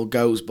how it all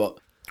goes. But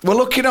we're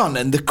looking on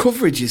and the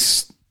coverage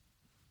is...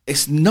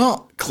 It's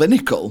not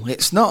clinical.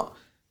 It's not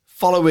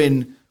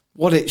following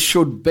what it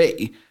should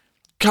be.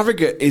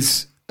 Carragher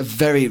is a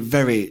very,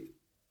 very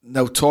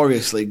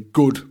notoriously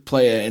good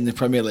player in the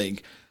Premier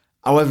League.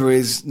 However,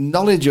 his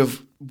knowledge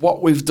of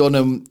what we've done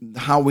and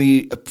how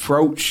we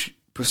approach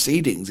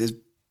proceedings is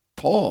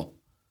poor.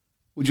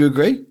 Would you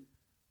agree?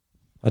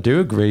 I do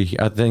agree.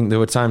 I think there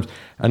were times,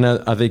 and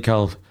I think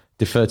I'll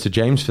defer to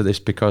James for this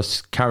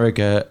because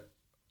Carragher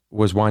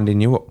was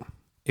winding you up.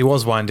 He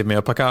was winding me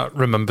up. I can't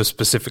remember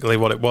specifically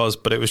what it was,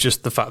 but it was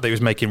just the fact that he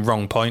was making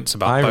wrong points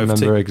about both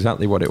teams. I remember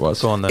exactly what it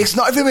was. Go on then. It's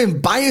not even being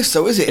biased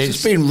though, is it? It's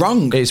just being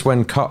wrong. It's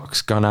when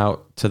Koch's gone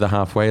out to the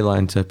halfway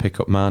line to pick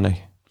up Mane.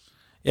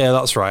 Yeah,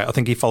 that's right. I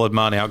think he followed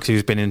Mane out because he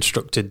was being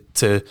instructed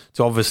to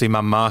obviously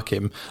man-mark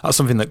him. That's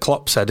something that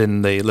Klopp said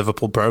in the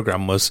Liverpool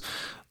programme was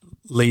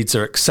Leeds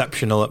are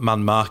exceptional at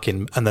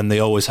man-marking and then they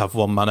always have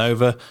one man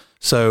over.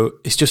 So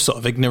it's just sort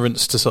of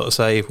ignorance to sort of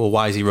say, well,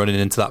 why is he running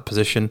into that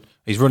position?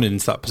 He's running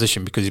into that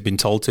position because he's been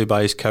told to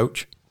by his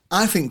coach.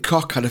 I think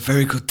Koch had a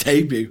very good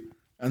debut,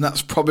 and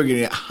that's probably going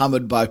to get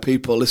hammered by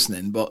people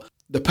listening, but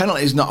the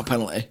penalty is not a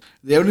penalty.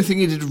 The only thing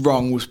he did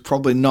wrong was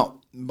probably not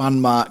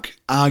man-mark,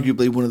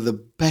 arguably one of the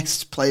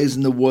best players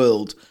in the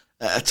world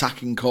at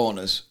attacking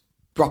corners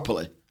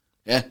properly.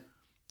 Yeah?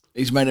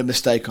 He's made a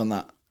mistake on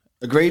that.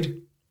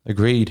 Agreed?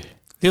 Agreed.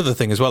 The other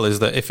thing as well is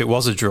that if it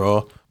was a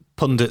draw,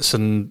 pundits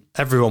and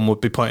everyone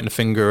would be pointing a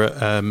finger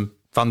at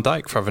Van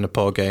Dijk for having a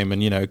poor game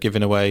and,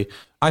 giving away.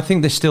 I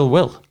think they still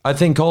will. I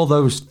think all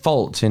those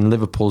faults in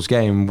Liverpool's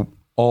game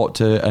ought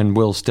to and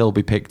will still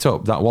be picked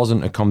up. That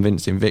wasn't a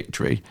convincing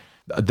victory.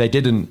 They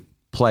didn't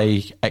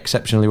play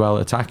exceptionally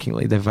well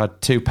attackingly. They've had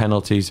 2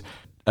 penalties,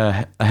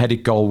 a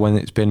headed goal when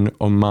it's been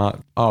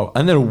unmarked. Oh,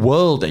 and then a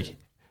worldie.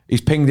 He's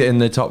pinged it in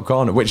the top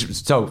corner,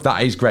 so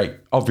that is great,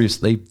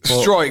 obviously.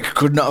 Struijk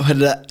could not have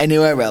headed it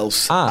anywhere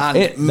else.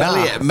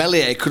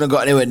 Meslier couldn't have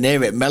got anywhere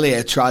near it.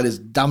 Meslier tried his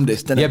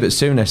damnedest, didn't he? Yeah, but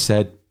Souness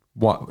said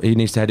he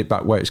needs to head it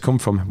back where it's come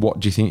from.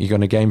 What do you think you're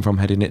going to gain from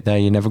heading it there?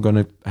 You're never going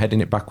to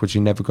heading it backwards.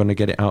 You're never going to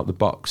get it out the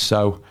box.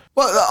 So,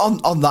 well,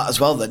 on that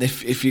as well. Then,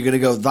 if you're going to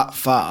go that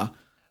far,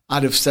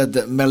 I'd have said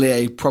that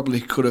Meslier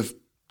probably could have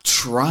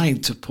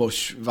tried to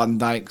push Van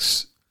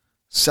Dijk's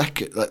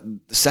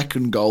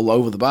second goal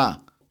over the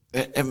bar.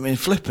 I mean,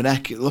 flipping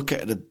heck, look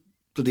at the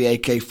bloody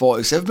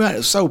AK-47, man, it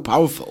was so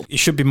powerful. It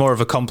should be more of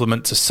a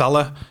compliment to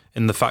Salah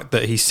in the fact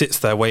that he sits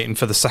there waiting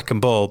for the second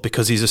ball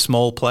because he's a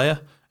small player.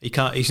 He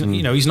can't. He's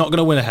he's not going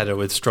to win a header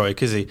with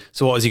Struijk, is he?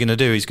 So what is he going to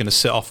do? He's going to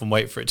sit off and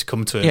wait for it to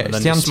come to him, and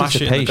then it's the smash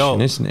it in the goal,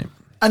 isn't it?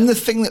 And the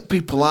thing that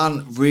people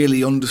aren't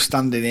really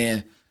understanding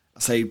here, I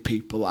say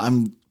people,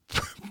 I'm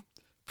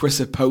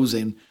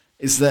presupposing,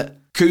 is that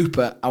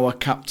Cooper, our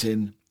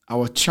captain,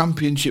 our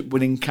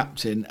championship-winning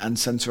captain and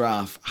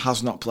centre-half,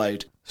 has not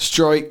played.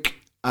 Struijk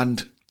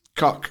and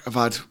Koch have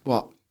had,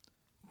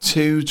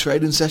 2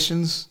 training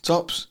sessions,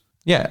 tops?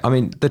 Yeah, I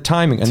mean, the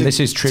timing, and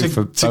this is true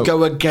for both. To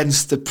go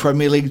against the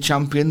Premier League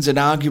champions and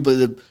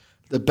arguably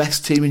the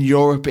best team in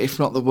Europe, if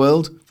not the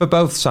world. For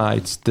both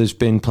sides, there's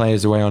been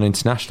players away on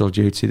international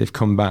duty. They've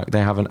come back.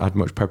 They haven't had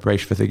much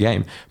preparation for the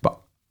game. But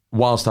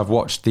whilst I've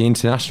watched the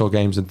international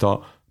games and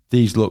thought,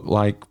 these look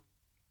like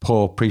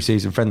poor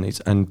pre-season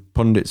friendlies, and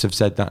pundits have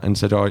said that and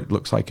said, oh, it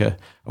looks like a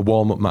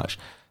warm-up match.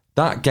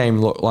 That game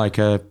looked like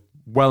a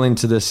well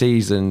into the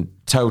season,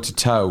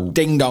 toe-to-toe.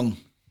 Ding-dong.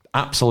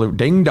 Absolute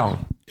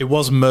ding-dong. It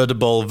was murder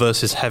ball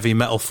versus heavy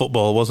metal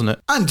football, wasn't it?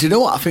 And do you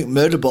know what? I think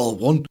murder ball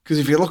won. Because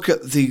if you look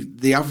at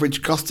the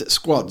average cost at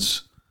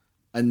squads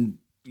and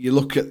you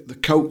look at the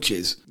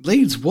coaches,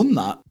 Leeds won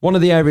that. One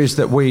of the areas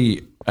that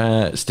we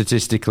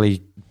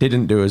statistically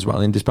didn't do as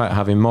well, and despite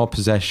having more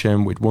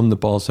possession, we'd won the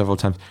ball several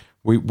times,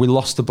 we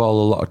lost the ball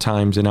a lot of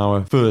times in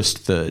our first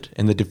third,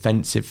 in the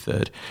defensive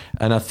third.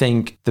 And I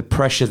think the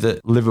pressure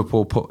that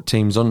Liverpool put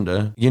teams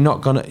under, you're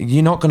not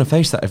gonna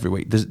face that every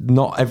week. There's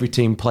not every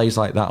team plays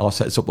like that or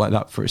sets up like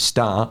that for a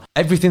start.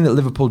 Everything that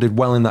Liverpool did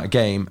well in that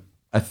game,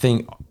 I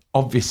think,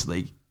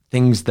 obviously,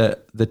 things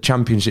that the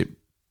Championship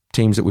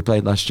teams that we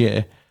played last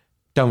year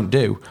don't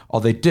do, or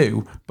they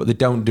do, but they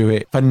don't do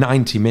it for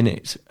 90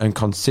 minutes and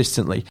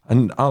consistently.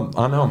 And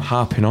I know I'm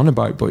harping on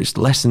about it, but it's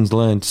lessons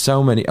learned.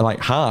 So many, like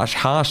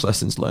harsh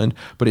lessons learned,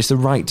 but it's the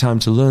right time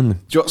to learn them.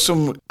 Do you want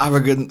some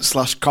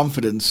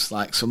arrogance/confidence,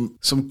 like some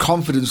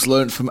confidence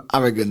learned from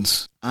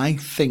arrogance? I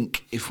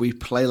think if we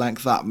play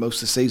like that most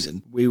of the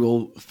season, we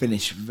will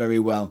finish very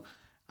well.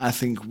 I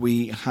think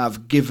we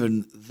have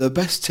given the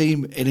best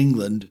team in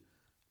England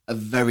a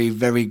very,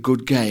 very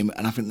good game,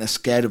 and I think they're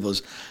scared of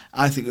us.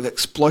 I think we've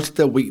exploited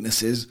their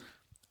weaknesses.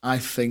 I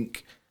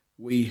think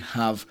we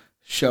have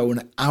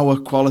shown our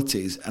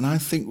qualities, and I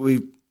think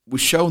we've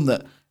shown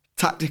that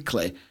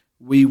tactically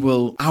we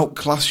will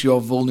outclass your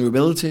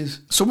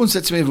vulnerabilities. Someone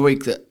said to me the other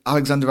week that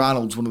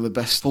Alexander-Arnold's one of the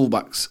best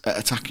fullbacks at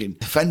attacking.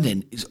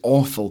 Defending is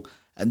awful,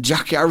 and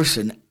Jackie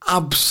Harrison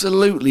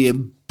absolutely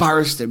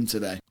embarrassed him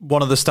today.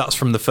 One of the stats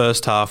from the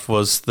first half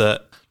was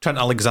that Trent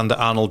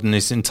Alexander-Arnold in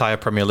his entire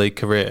Premier League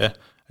career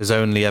has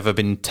only ever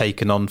been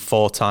taken on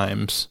 4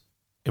 times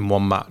in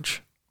one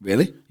match.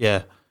 Really?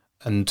 Yeah.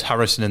 And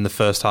Harrison in the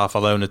first half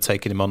alone had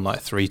taken him on like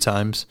 3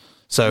 times.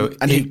 So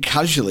he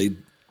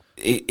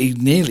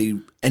nearly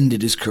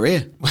ended his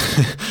career.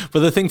 But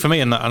the thing for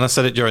me, and I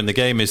said it during the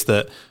game, is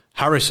that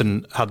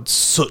Harrison had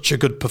such a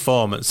good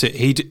performance.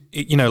 He'd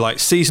like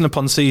season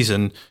upon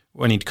season,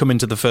 when he'd come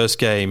into the first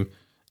game,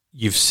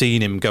 you've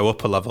seen him go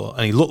up a level,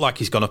 and he looked like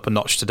he's gone up a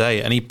notch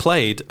today. And he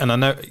played, and I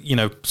know,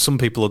 some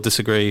people will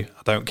disagree,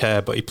 I don't care,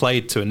 but he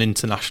played to an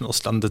international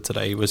standard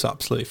today. He was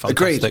absolutely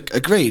fantastic.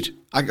 Agreed.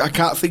 I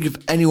can't think of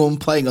anyone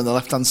playing on the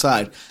left-hand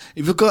side.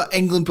 If you look at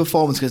England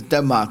performance against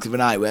Denmark the other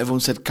night, where everyone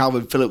said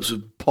Calvin Phillips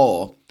was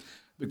poor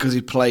because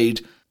he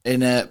played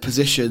in a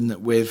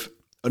position with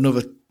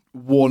another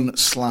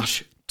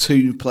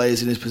 1/2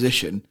 players in his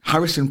position,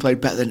 Harrison played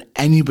better than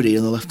anybody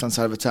on the left-hand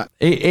side of attack.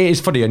 It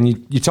is funny, and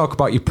you talk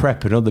about your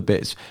prep and other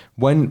bits.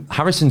 When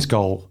Harrison's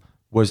goal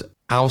was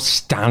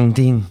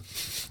outstanding,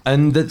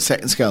 and the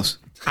second scales,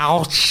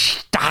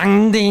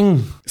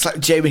 outstanding. It's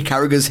like Jamie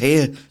Carragher's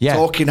here,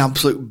 talking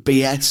absolute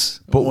BS.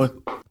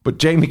 But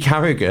Jamie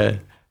Carragher,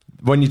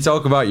 when you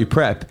talk about your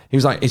prep, he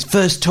was like, his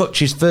first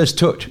touch.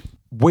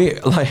 We're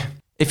like,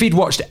 if he'd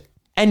watched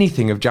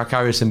anything of Jack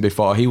Harrison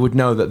before, he would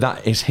know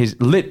that is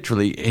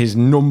literally his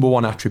number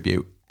one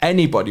attribute.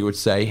 Anybody would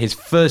say his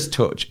first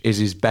touch is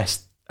his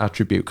best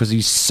attribute because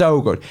he's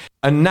so good.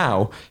 And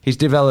now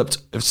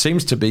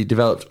seems to be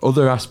developed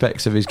other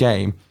aspects of his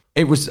game.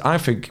 It was, I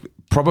think,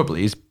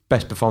 probably his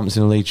best performance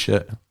in a Leeds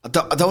shirt. I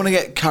don't want to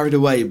get carried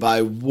away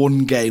by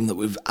one game that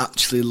we've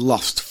actually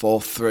lost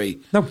 4-3.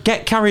 No,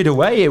 get carried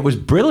away. It was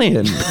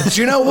brilliant.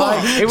 Do you know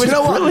what? It was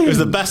brilliant. It was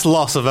the best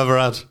loss I've ever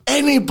had.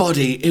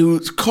 Anybody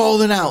who's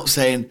calling out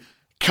saying,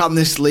 can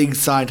this league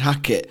side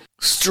hack it?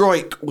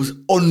 Struijk was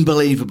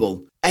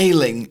unbelievable.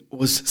 Ayling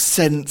was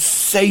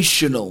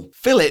sensational.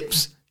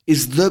 Phillips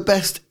is the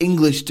best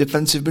English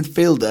defensive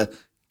midfielder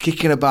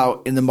kicking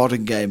about in the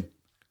modern game.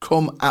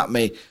 Come at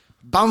me.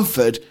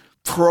 Bamford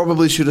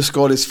probably should have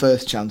scored his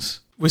first chance.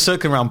 We're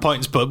circling around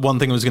points, but one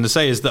thing I was going to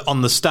say is that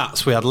on the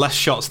stats, we had less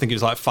shots. I think it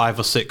was like 5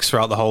 or 6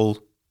 throughout the whole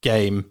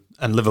game,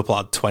 and Liverpool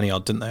had 20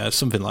 odd, didn't they? Or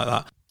something like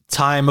that.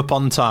 Time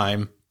upon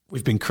time,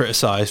 we've been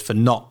criticised for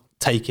not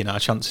taking our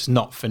chances,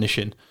 not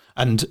finishing.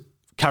 And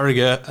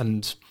Carragher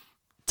and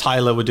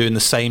Tyler were doing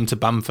the same to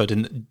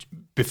Bamford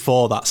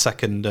before that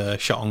second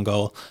shot on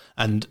goal,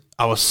 and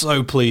I was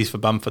so pleased for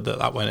Bamford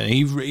that went in.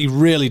 He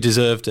really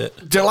deserved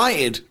it.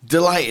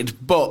 Delighted,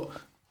 but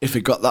if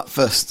he got that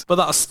first. But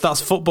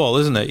that's football,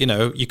 isn't it? You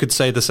know, you could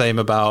say the same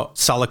about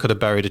Salah could have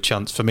buried a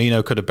chance,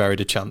 Firmino could have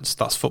buried a chance.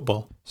 That's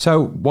football.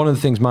 So one of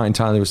the things Martin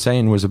Tyler was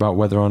saying was about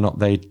whether or not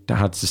they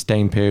had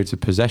sustained periods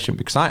of possession,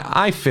 because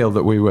I feel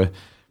that we were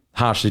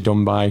harshly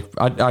done by.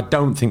 I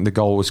don't think the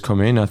goal was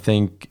coming. I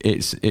think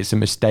it's a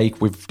mistake.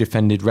 We've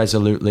defended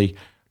resolutely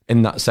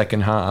in that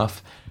second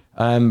half.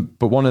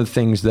 But one of the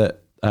things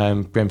that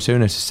Graham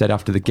Souness said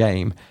after the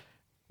game,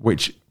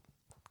 which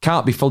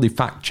can't be fully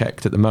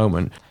fact-checked at the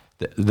moment,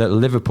 that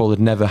Liverpool had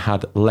never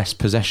had less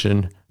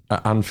possession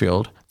at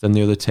Anfield than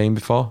the other team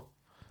before.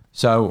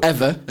 So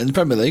ever in the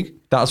Premier League?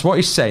 That's what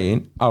he's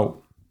saying.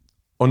 Oh,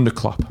 under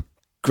Klopp.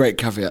 Great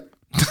caveat.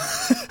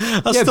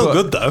 That's still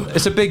good, though.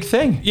 It's a big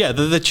thing. Yeah,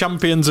 they're the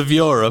champions of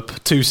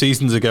Europe 2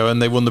 seasons ago,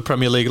 and they won the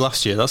Premier League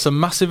last year. That's a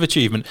massive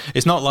achievement.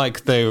 It's not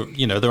like they're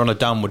on a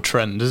downward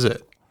trend, is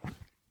it?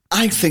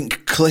 I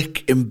think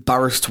Klich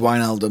embarrassed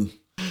Wijnaldum.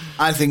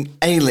 I think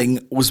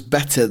Ayling was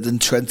better than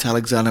Trent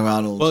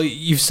Alexander-Arnold. Well,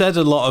 you've said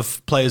a lot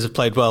of players have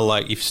played well.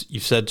 Like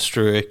you've said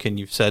Struijk, and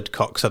you've said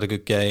Cox had a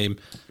good game.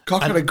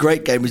 Cox had a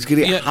great game. He's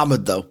going to get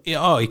hammered, though.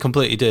 Yeah, he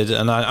completely did.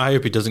 And I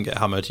hope he doesn't get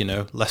hammered,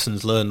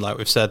 lessons learned, like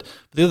we've said.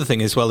 But the other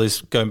thing as well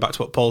is going back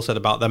to what Paul said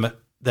about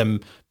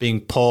them being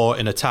poor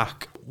in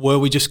attack. Were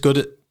we just good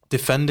at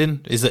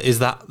defending? Is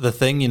that the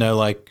thing?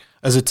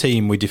 As a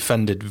team, we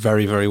defended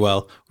very, very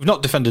well. We've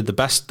not defended the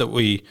best that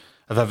we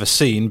have ever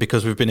seen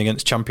because we've been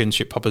against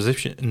championship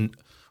opposition. And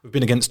we've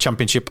been against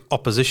championship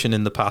opposition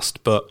in the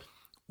past, but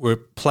we're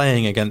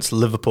playing against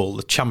Liverpool,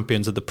 the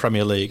champions of the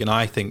Premier League. And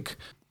I think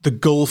the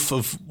gulf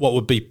of what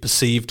would be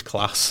perceived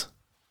class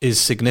is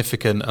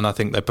significant, and I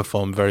think they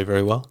performed very,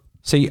 very well.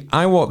 See,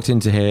 I walked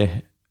into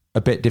here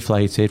a bit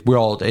deflated. We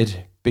all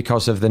did,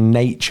 because of the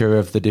nature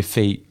of the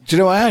defeat. Do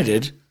you know what I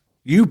did?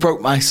 You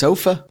broke my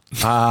sofa.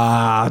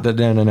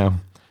 No.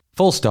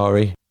 Full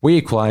story. We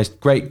equalised.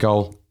 Great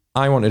goal.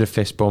 I wanted a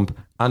fist bump.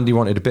 Andy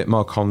wanted a bit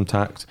more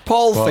contact.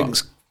 Paul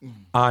thinks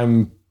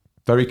I'm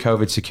very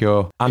COVID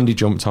secure. Andy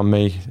jumped on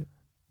me,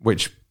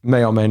 which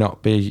may or may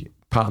not be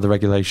part of the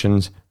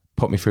regulations.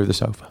 Put me through the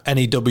sofa.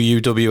 Any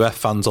WWF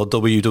fans or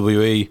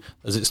WWE,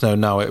 as it's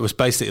known now, it was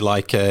basically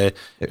like it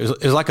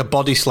was like a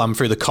body slam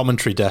through the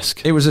commentary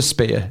desk. It was a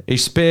spear. He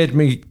speared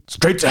me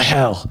straight to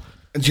hell.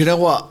 And do you know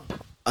what?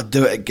 I'd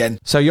do it again.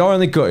 So you're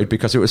only gutted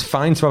because it was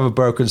fine to have a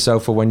broken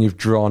sofa when you've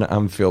drawn at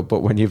Anfield, but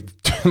when you've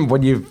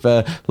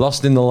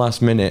lost in the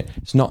last minute,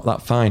 it's not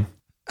that fine.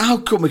 How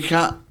come we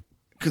can't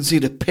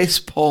concede a piss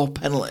poor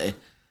penalty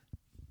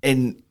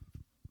in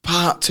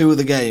part 2 of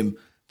the game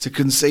to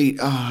concede?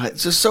 Oh,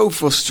 it's just so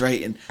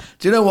frustrating.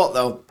 Do you know what,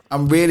 though?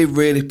 I'm really,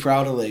 really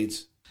proud of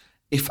Leeds.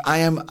 If I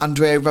am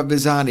Andrea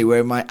Rabizani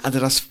wearing my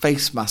Adidas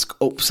face mask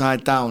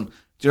upside down, do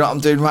you know what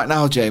I'm doing right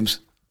now, James?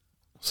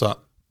 What's that?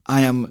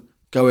 I am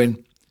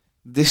going,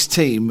 this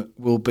team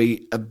will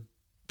be a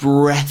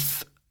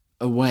breath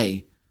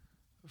away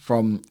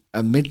from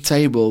a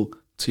mid-table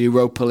to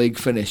Europa League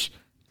finish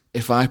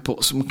if I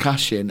put some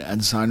cash in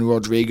and sign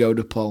Rodrigo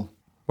de Paul.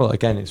 Well,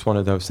 again, it's one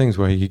of those things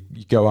where you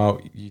go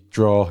out, you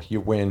draw, you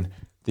win.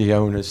 The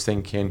owner's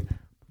thinking,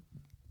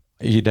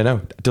 you don't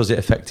know, does it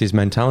affect his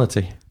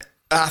mentality?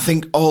 I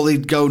think all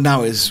he'd go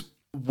now is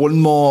one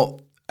more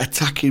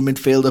attacking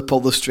midfielder,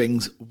 pull the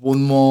strings,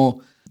 one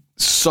more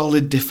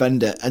solid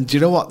defender. And do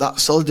you know what? That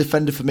solid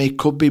defender for me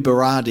could be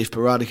Berardi if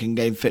Berardi can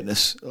gain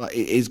fitness. Like,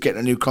 he's getting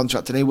a new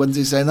contract today. When's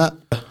he saying that?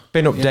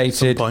 Been updated. Yeah, at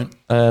some point.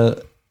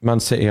 Man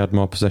City had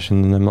more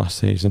possession than them last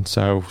season,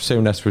 so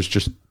Souness was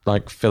just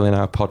like filling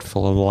our pod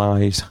full of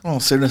lies. Oh,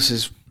 Souness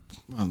is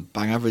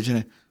bang average,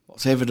 isn't he?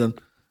 What's he ever done?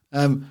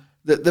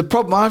 The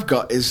problem I've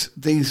got is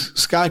these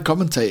Sky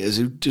commentators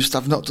who just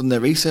have not done their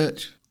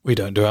research. We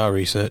don't do our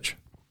research.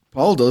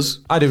 Paul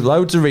does. I do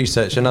loads of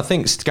research, and I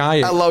think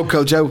Sky... Hello,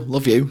 Joe.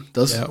 Love you.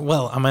 Does. Yeah,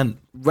 well, I meant...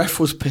 Ref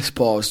was piss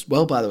poor as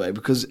well, by the way,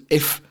 because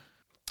if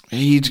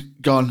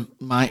he'd gone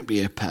might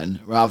be a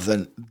pen rather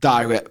than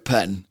direct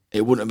pen,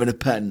 it wouldn't have been a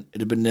pen.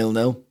 It'd have been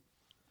 0-0.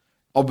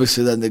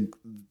 Obviously, then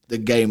the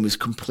game was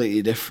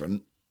completely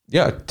different.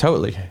 Yeah,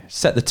 totally.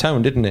 Set the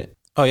tone, didn't it?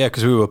 Oh, yeah,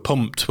 because we were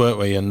pumped, weren't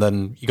we? And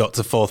then you got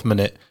to the 4th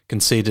minute,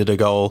 conceded a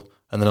goal,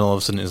 and then all of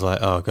a sudden it's like,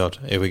 oh, God,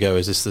 here we go.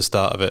 Is this the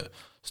start of it?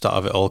 Start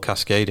of it all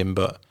cascading?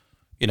 But,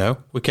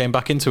 we came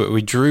back into it.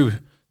 We drew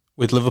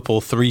with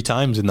Liverpool 3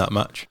 times in that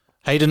match.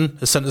 Hayden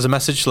has sent us a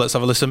message, so let's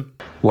have a listen.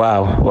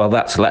 Wow, well,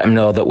 that's let them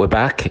know that we're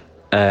back.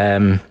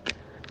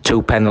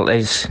 2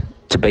 penalties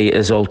to beat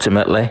us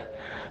ultimately.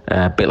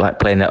 A bit like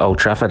playing at Old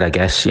Trafford, I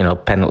guess.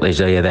 Penalties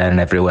here, there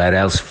and everywhere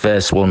else.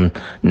 First one,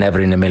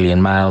 never in a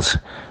million miles.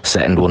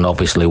 Second one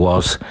obviously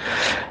was.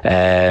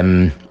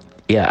 I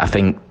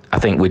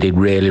think we did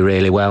really,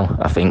 really well.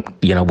 I think,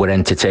 we're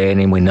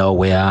entertaining. We know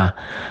we are.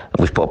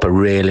 We've put up a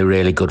really,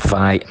 really good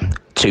fight.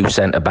 2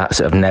 centre-backs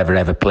that have never,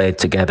 ever played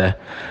together.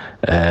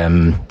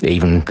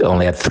 Even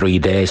only had 3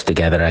 days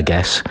together, I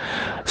guess.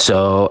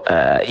 So,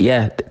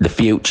 the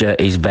future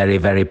is very,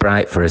 very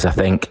bright for us, I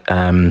think.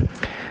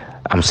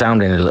 I'm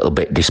sounding a little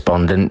bit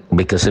despondent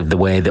because of the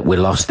way that we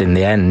lost in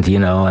the end,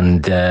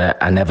 and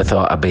I never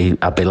thought I'd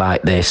be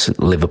like this.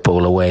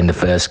 Liverpool away in the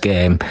first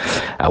game.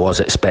 I was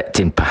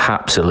expecting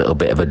perhaps a little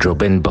bit of a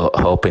drubbing, but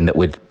hoping that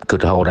we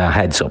could hold our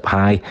heads up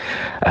high.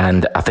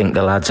 And I think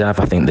the lads have.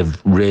 I think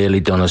they've really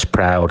done us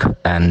proud,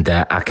 and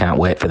I can't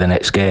wait for the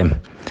next game.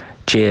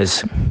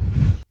 Cheers.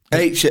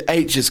 H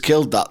has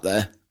killed that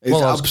there.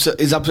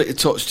 He's absolutely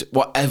touched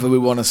whatever we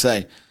want to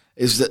say.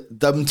 Is that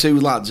them two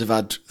lads have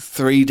had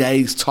 3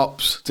 days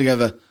tops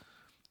together.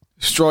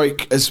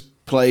 Struijk has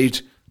played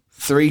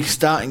 3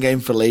 starting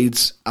games for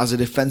Leeds as a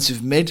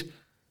defensive mid.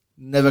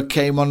 Never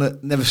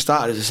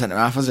started as a centre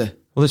half, has he?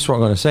 Well, this is what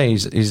I'm going to say.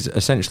 He's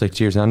essentially,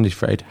 to use Andy's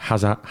phrase,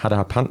 had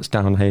our pants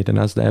down, Hayden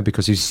has there,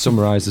 because he's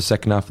summarised the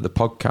second half of the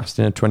podcast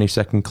in a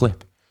 20-second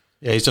clip.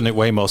 Yeah, he's done it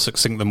way more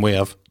succinct than we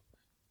have.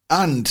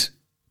 And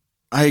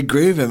I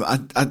agree with him.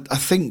 I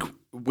think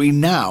we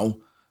now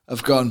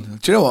have gone,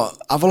 do you know what?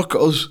 Have a look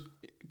at us.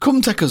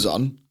 Come take us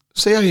on.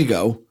 See how you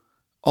go.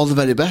 All the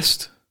very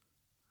best.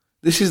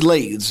 This is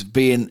Leeds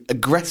being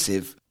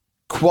aggressive,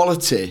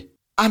 quality,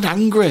 and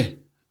angry.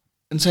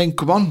 And saying,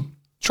 come on,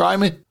 try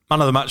me.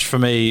 Man of the match for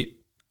me,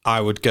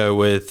 I would go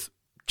with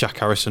Jack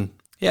Harrison.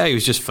 Yeah, he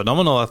was just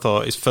phenomenal. I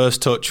thought his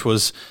first touch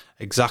was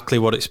exactly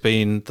what it's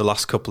been the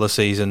last couple of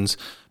seasons,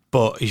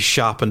 but he's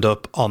sharpened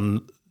up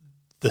on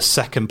the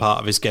second part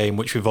of his game,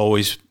 which we've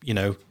always,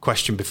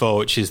 questioned before,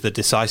 which is the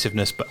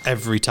decisiveness. But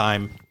every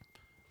time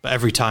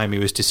he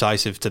was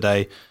decisive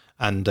today.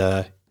 And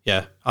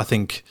I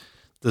think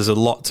there's a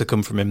lot to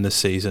come from him this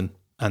season.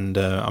 And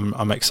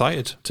I'm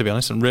excited, to be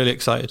honest. I'm really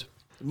excited.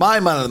 My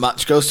man of the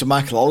match goes to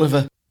Michael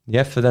Oliver.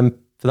 Yeah, for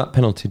that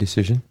penalty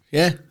decision.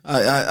 Yeah,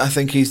 I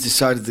think he's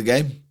decided the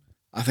game.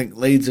 I think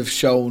Leeds have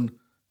shown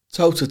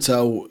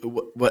toe-to-toe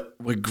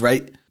we're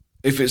great.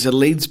 If it's a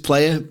Leeds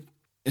player,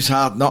 it's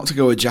hard not to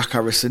go with Jack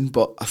Harrison,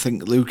 but I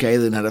think Luke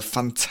Ayling had a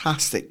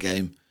fantastic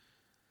game.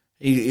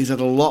 He's had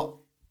a lot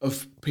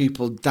of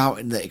people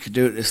doubting that he could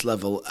do it at this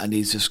level, and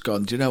he's just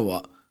gone, do you know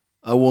what?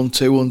 I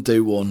 1-2-1,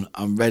 do one.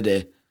 I'm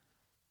ready.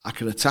 I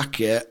can attack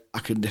you. I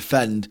can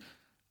defend.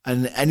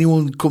 And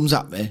anyone comes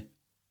at me,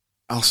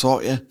 I'll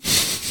sort you.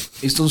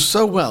 He's done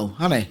so well,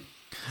 hasn't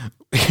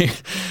he?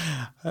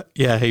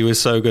 Yeah, he was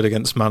so good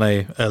against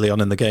Mane early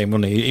on in the game,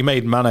 wasn't he? He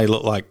made Mane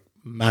look like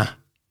meh.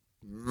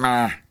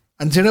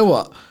 And do you know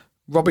what?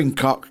 Robin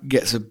Koch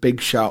gets a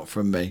big shout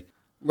from me.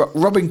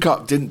 Robin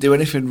Koch didn't do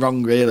anything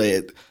wrong,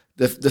 really.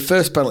 The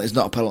first penalty is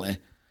not a penalty.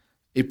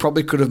 He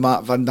probably could have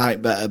marked Van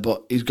Dijk better,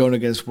 but he's going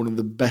against one of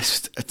the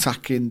best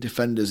attacking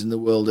defenders in the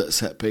world at a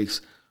set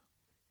piece.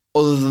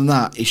 Other than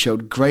that, he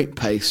showed great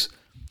pace,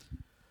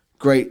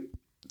 great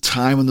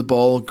time on the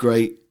ball,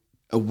 great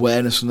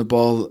awareness on the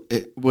ball.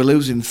 We're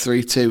losing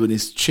 3-2 and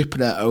he's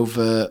chipping it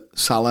over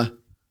Salah,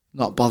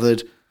 not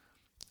bothered.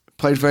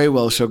 Played very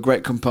well, showed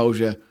great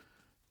composure.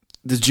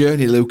 The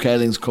journey Luke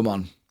Ayling's come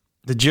on.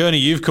 The journey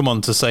you've come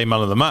on to say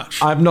man of the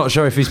match. I'm not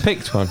sure if he's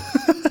picked one.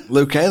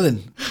 Luke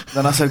Ayling.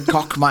 Then I said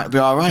Koch might be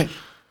all right.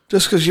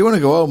 Just because you want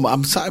to go home,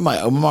 I'm sat in my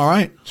home, I'm all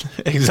right.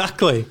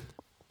 Exactly.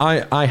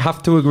 I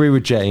have to agree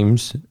with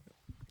James.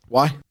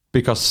 Why?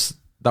 Because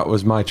that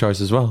was my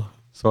choice as well.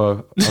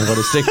 So I'm going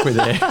to stick with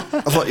it.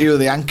 I thought you were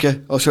the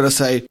anchor, or should I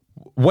say...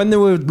 When they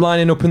were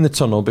lining up in the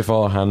tunnel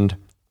beforehand,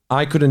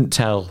 I couldn't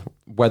tell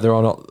whether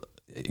or not...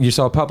 You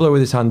saw Pablo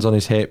with his hands on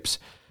his hips.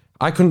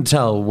 I couldn't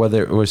tell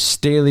whether it was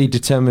steely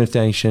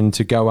determination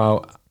to go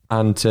out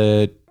and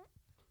to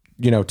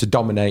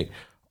dominate,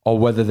 or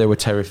whether they were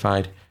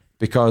terrified.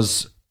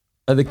 Because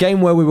at the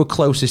game where we were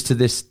closest to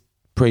this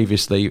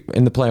previously,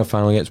 in the playoff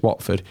final against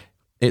Watford,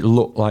 it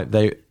looked like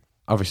they...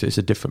 Obviously, it's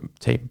a different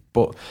team.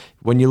 But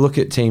when you look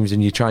at teams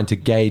and you're trying to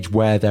gauge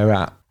where they're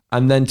at,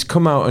 and then to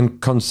come out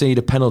and concede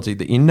a penalty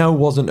that you know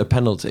wasn't a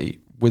penalty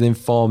within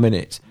 4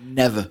 minutes.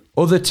 Never.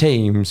 Other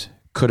teams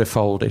could have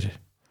folded.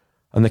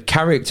 And the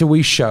character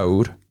we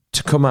showed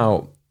to come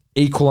out,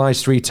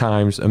 equalise 3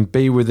 times and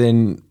be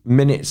within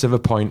minutes of a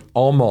point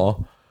or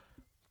more.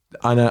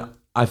 And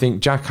I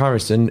think Jack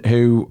Harrison,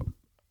 who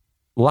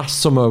last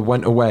summer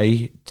went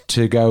away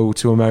to go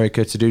to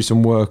America to do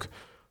some work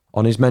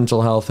on his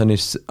mental health and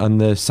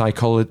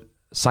the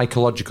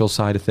psychological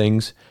side of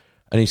things,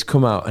 and he's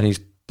come out and he's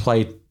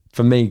played,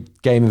 for me,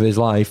 game of his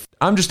life.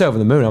 I'm just over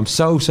the moon. I'm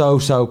so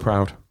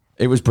proud.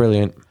 It was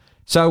brilliant.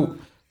 So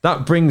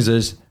that brings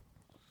us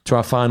to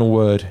our final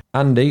word.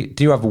 Andy,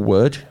 do you have a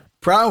word?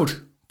 Proud,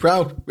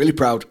 really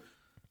proud.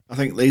 I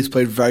think Leeds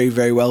played very,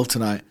 very well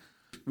tonight.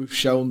 We've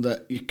shown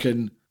that you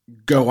can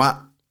go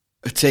at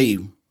a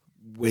team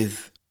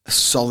with a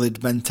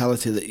solid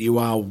mentality that you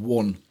are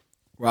one,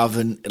 rather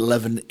than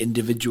 11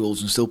 individuals,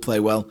 and still play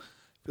well.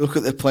 If you look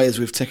at the players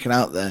we've taken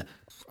out there,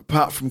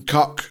 apart from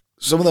Koch,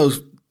 some of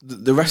those,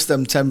 the rest of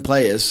them 10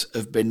 players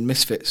have been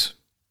misfits,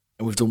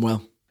 and we've done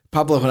well.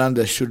 Pablo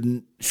Hernandez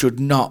should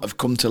not have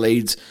come to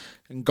Leeds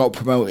and got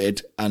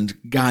promoted and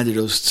guided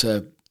us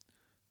to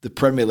the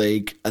Premier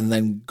League and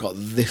then got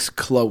this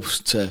close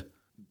to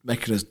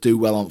making us do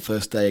well on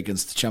first day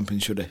against the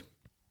champions, should he?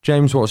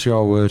 James, what's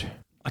your word?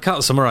 I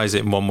can't summarise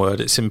it in one word.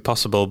 It's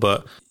impossible,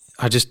 but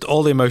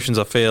all the emotions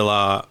I feel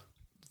are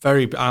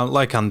very,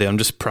 like Andy, I'm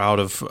just proud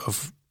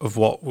of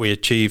what we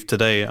achieved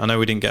today. I know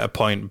we didn't get a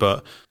point,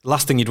 but the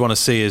last thing you'd want to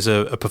see is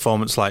a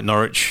performance like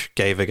Norwich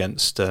gave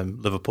against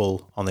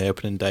Liverpool on the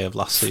opening day of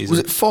last season. Was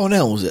it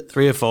 4-0, was it?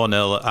 3 or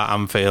 4-0 at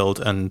Anfield,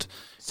 and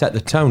set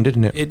the tone,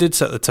 didn't it? It did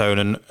set the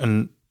tone,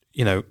 and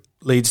you know,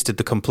 Leeds did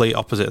the complete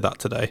opposite of that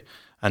today.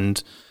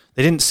 And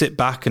they didn't sit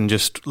back and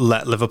just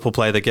let Liverpool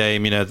play the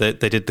game. You know, they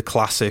did the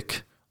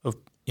classic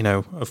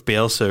of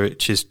Bielsa,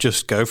 which is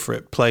just go for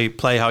it,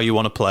 play how you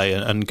want to play,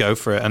 and go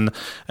for it. And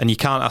you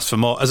can't ask for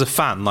more as a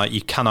fan. Like,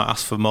 you cannot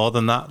ask for more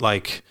than that.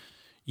 Like,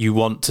 you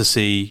want to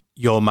see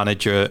your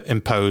manager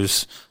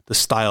impose the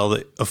style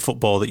of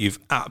football that you've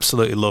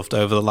absolutely loved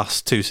over the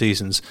last 2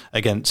 seasons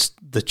against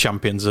the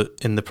champions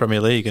in the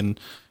Premier League. And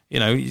you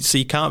know, so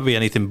you can't be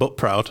anything but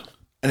proud.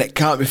 And it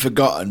can't be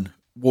forgotten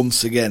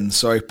once again.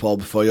 Sorry, Paul,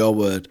 before your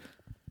word,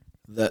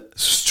 that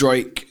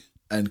Struijk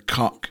and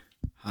Koch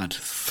had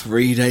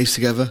 3 days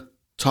together,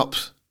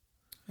 tops.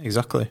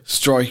 Exactly.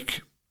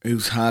 Struijk,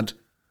 who's had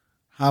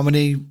how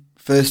many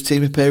first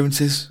team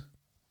appearances?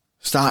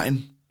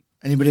 Starting?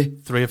 Anybody?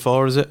 3 or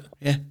 4, is it?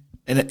 Yeah.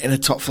 In a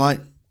top flight.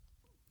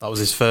 That was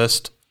his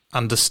first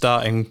and a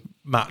starting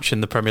match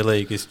in the Premier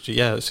League. It's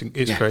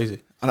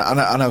crazy.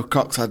 I know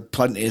Koch's had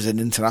plenty as an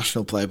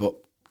international player, but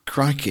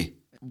crikey,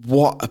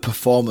 what a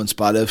performance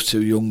by those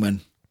 2 young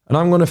men. And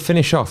I'm going to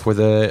finish off with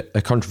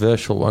a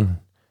controversial one.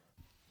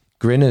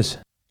 Grinners.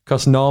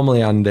 Because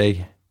normally,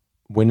 Andy,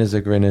 winners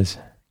are grinners.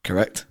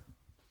 Correct.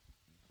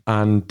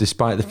 And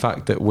despite the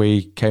fact that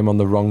we came on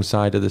the wrong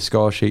side of the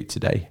score sheet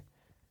today,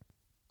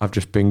 I've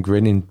just been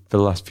grinning for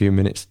the last few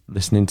minutes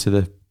listening to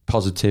the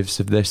positives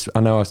of this. I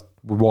know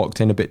we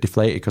walked in a bit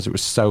deflated because it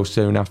was so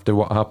soon after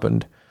what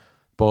happened.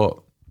 But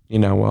you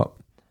know what?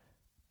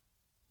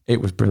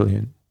 It was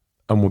brilliant.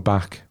 And we're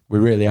back. We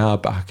really are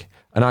back.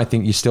 And I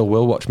think you still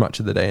will watch Match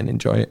of the Day and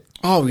enjoy it.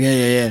 Oh,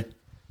 yeah.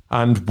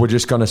 And we're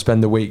just going to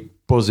spend the week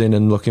buzzing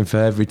and looking for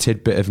every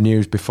tidbit of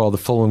news before the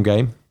Fulham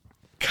game.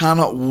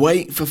 Cannot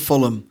wait for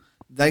Fulham.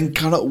 Then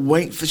cannot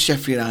wait for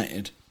Sheffield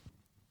United.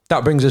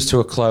 That brings us to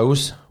a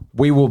close.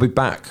 We will be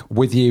back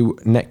with you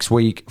next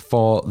week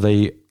for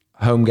the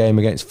home game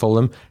against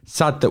Fulham.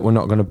 Sad that we're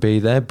not going to be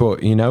there,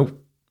 but, you know,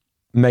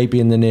 maybe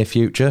in the near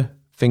future.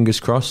 Fingers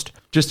crossed.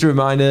 Just a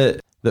reminder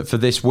that for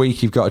this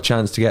week, you've got a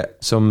chance to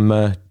get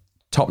some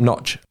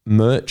top-notch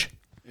merch.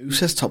 Who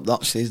says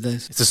top-notch these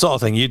days? It's the sort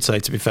of thing you'd say,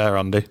 to be fair,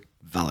 Andy.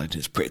 Valid.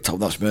 It's pretty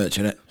top-notch merch,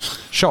 isn't it?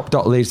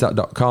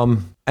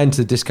 Shop.leadsthat.com. Enter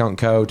the discount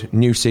code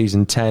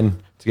NEWSEASON10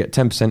 to get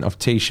 10% off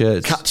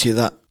T-shirts. Catchy,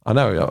 that. I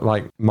know,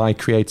 like, my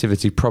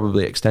creativity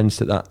probably extends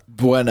to that.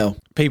 Bueno.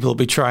 People will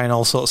be trying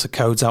all sorts of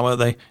codes out, won't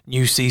they?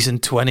 New season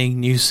 20,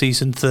 new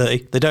season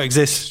 30. They don't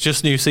exist. It's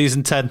just new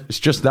season 10. It's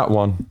just that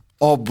one.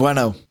 Oh,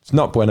 bueno. It's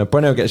not bueno.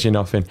 Bueno gets you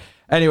nothing.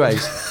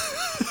 Anyways.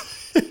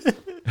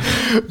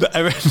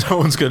 No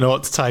one's going to know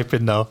what to type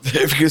in now.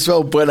 If you can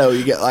spell bueno,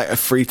 you get like a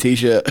free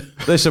T-shirt.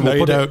 Listen,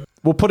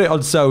 we'll put it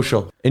on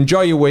social.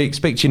 Enjoy your week.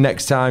 Speak to you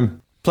next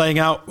time. Playing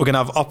out, we're going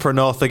to have Opera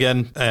North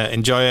again.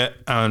 Enjoy it.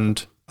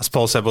 And as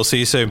Paul said, we'll see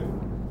you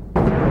soon.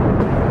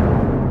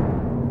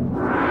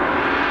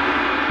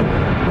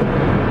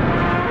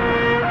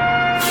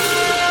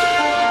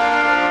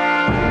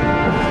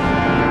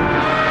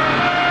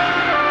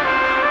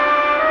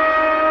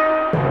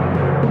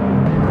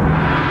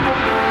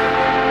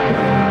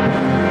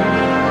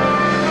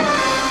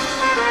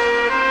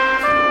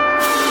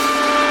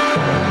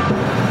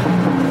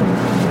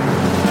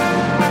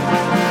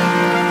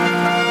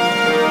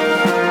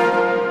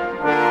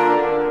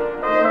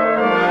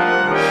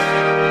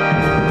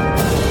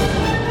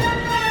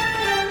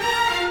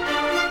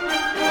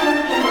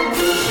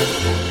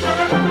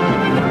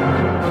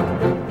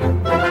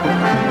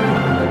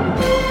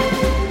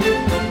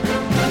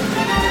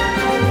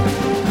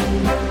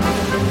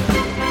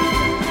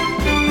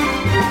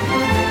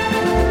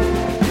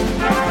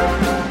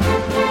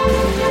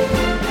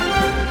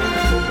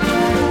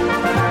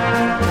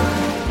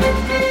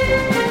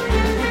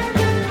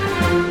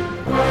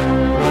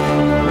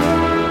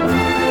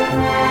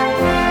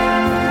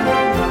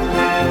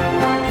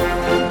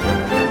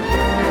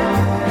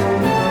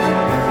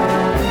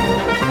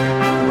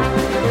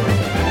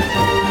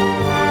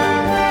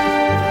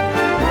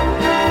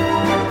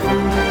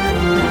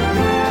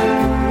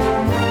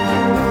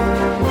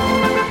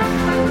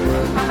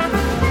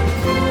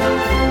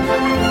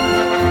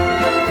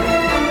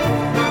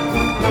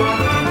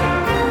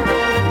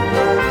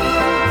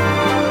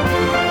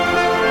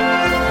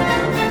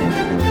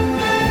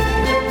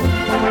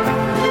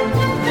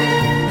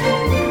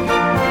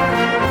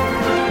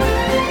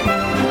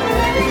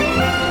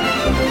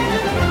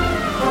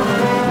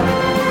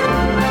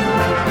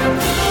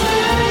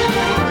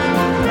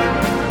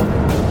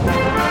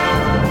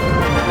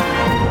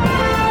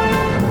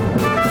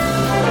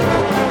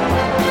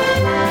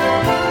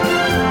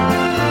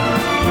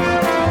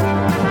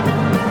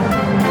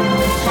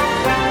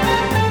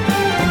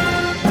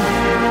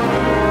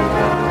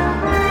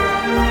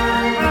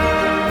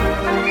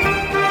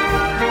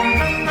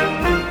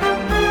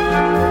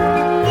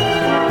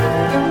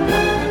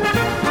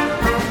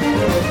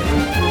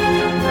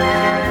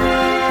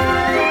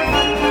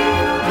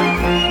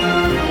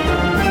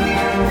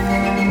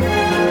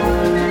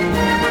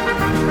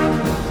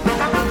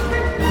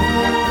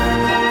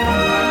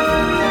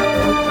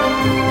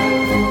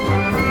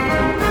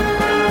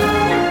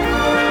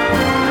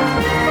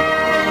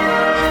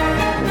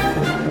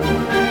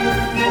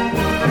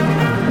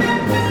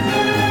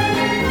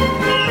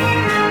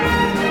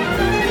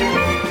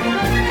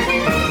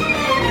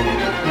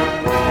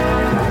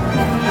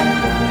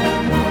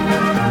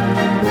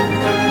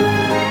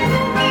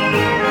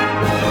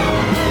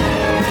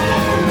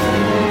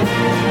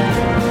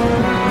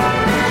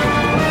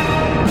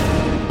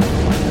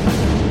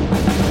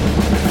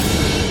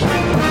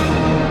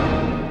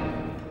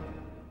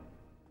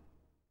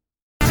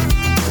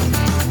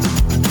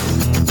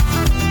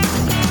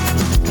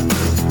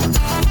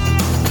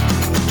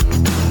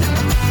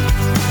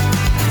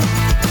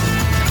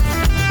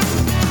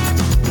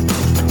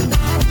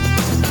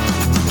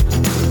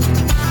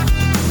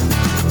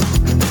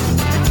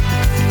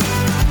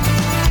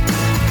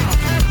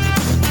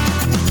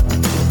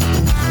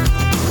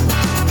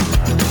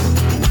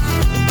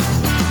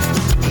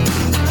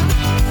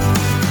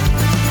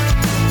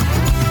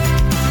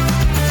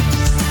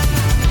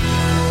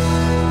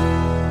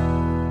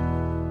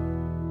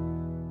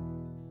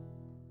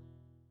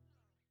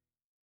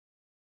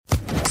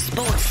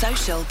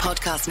 Social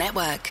Podcast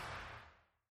Network.